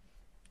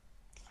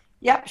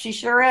 Yep, she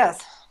sure is.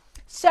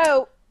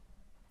 So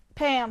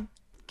Pam,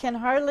 can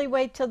hardly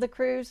wait till the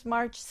cruise,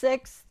 March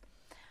 6th.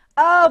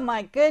 Oh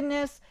my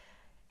goodness.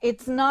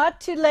 It's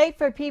not too late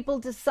for people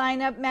to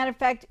sign up. Matter of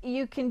fact,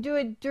 you can do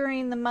it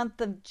during the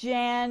month of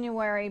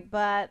January,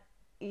 but,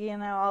 you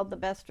know, all the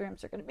best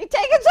rooms are going to be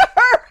taken, so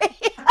hurry.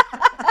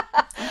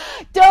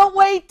 Don't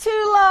wait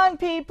too long,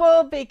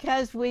 people,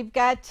 because we've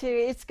got to.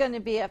 It's going to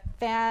be a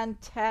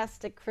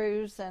fantastic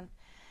cruise. And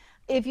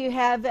if you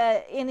have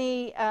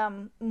any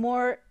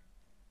more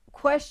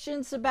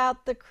questions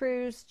about the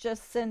cruise,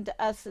 just send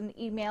us an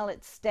email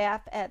at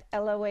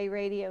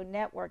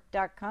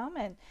staff@loaradionetwork.com,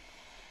 and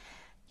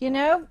you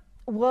know,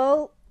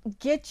 we'll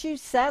get you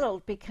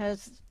settled,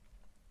 because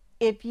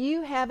if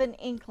you have an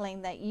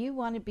inkling that you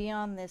want to be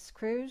on this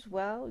cruise,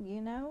 well,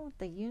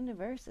 the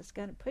universe is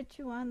going to put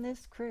you on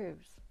this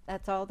cruise.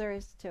 That's all there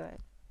is to it.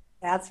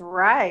 That's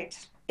right.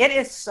 It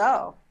is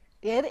so.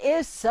 It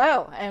is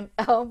so. And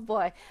oh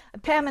boy,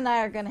 Pam and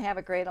I are going to have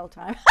a great old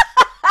time.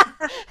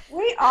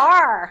 We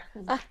are.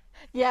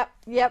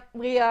 Yep,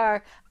 we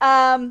are.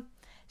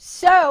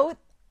 So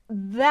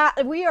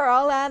that we are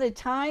all out of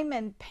time,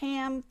 and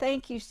Pam,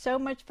 thank you so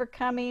much for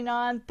coming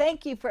on.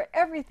 Thank you for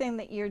everything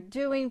that you're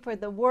doing for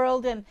the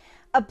world and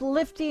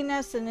uplifting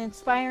us and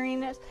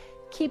inspiring us.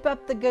 Keep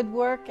up the good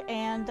work,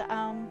 and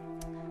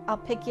I'll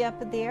pick you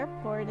up at the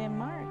airport in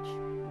March.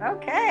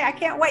 Okay, I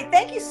can't wait.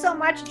 Thank you so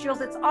much, Jules.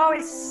 It's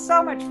always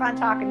so much fun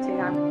talking to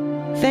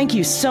you. Thank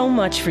you so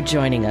much for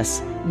joining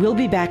us. We'll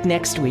be back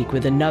next week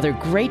with another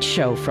great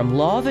show from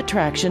Law of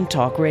Attraction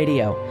Talk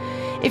Radio.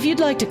 If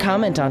you'd like to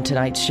comment on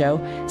tonight's show,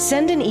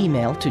 send an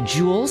email to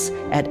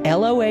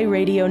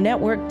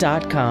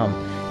jules@loaradionetwork.com,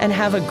 and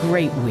have a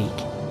great week.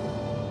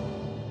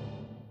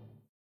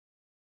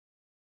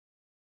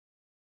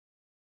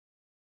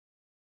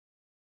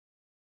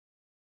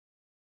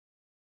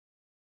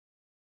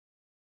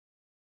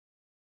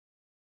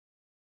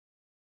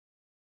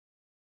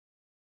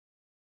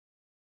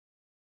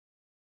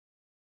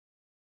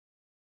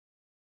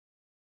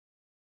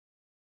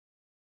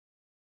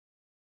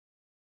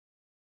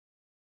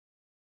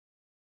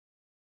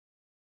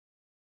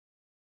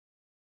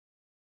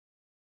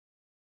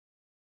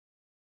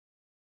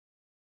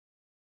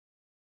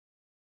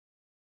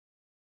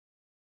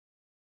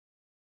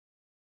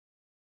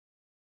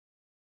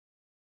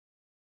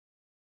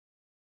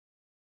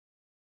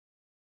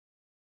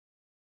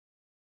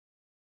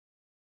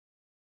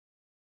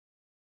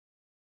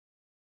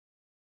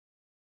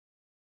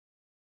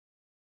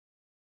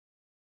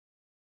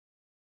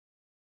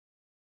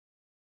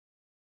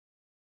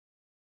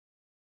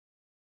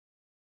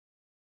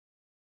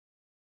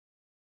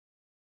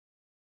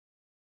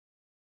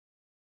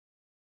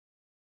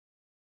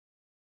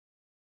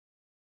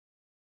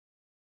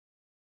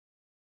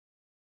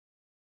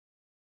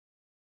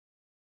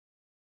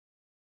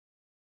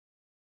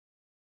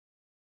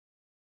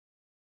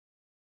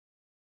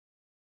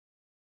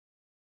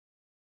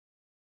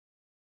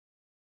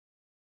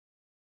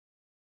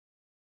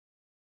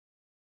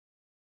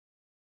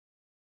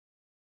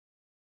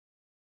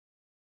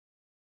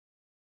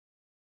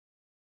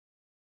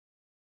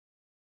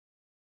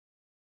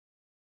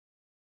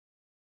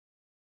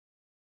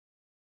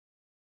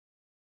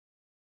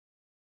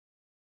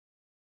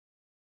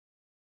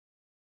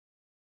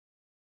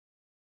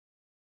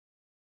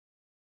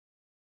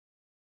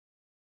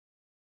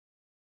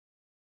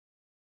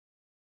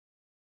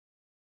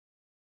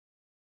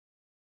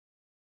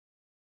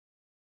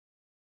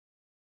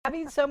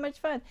 Having so much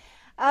fun.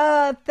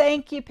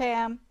 Thank you,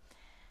 Pam.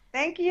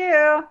 Thank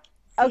you.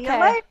 See you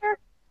later.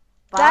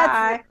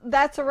 Bye.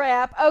 That's a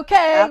wrap.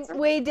 Okay,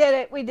 we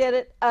did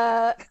it.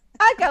 I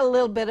got a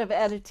little bit of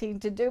editing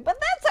to do, but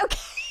that's okay.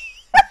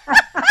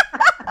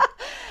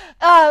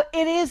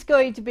 It is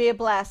going to be a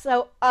blast.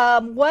 So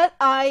what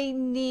I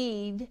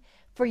need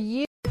for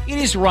you. It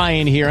is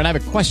Ryan here, and I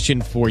have a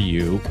question for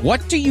you.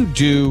 What do you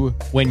do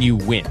when you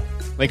win?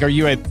 Like, are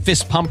you a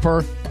fist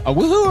pumper, a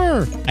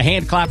woohooer, a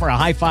hand clapper, a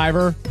high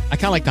fiver? I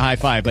kind of like the high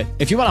five, but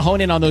if you want to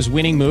hone in on those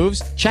winning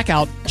moves, check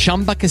out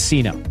Chumba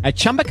Casino. At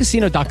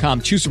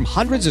ChumbaCasino.com, choose from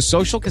hundreds of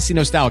social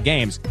casino style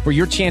games for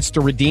your chance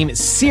to redeem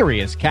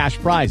serious cash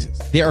prizes.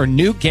 There are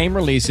new game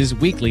releases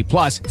weekly,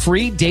 plus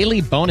free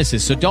daily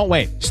bonuses. So don't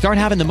wait. Start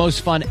having the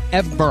most fun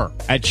ever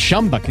at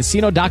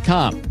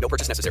ChumbaCasino.com. No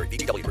purchase necessary.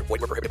 VGW Group.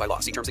 Void where prohibited by law.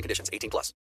 See terms and conditions. 18+.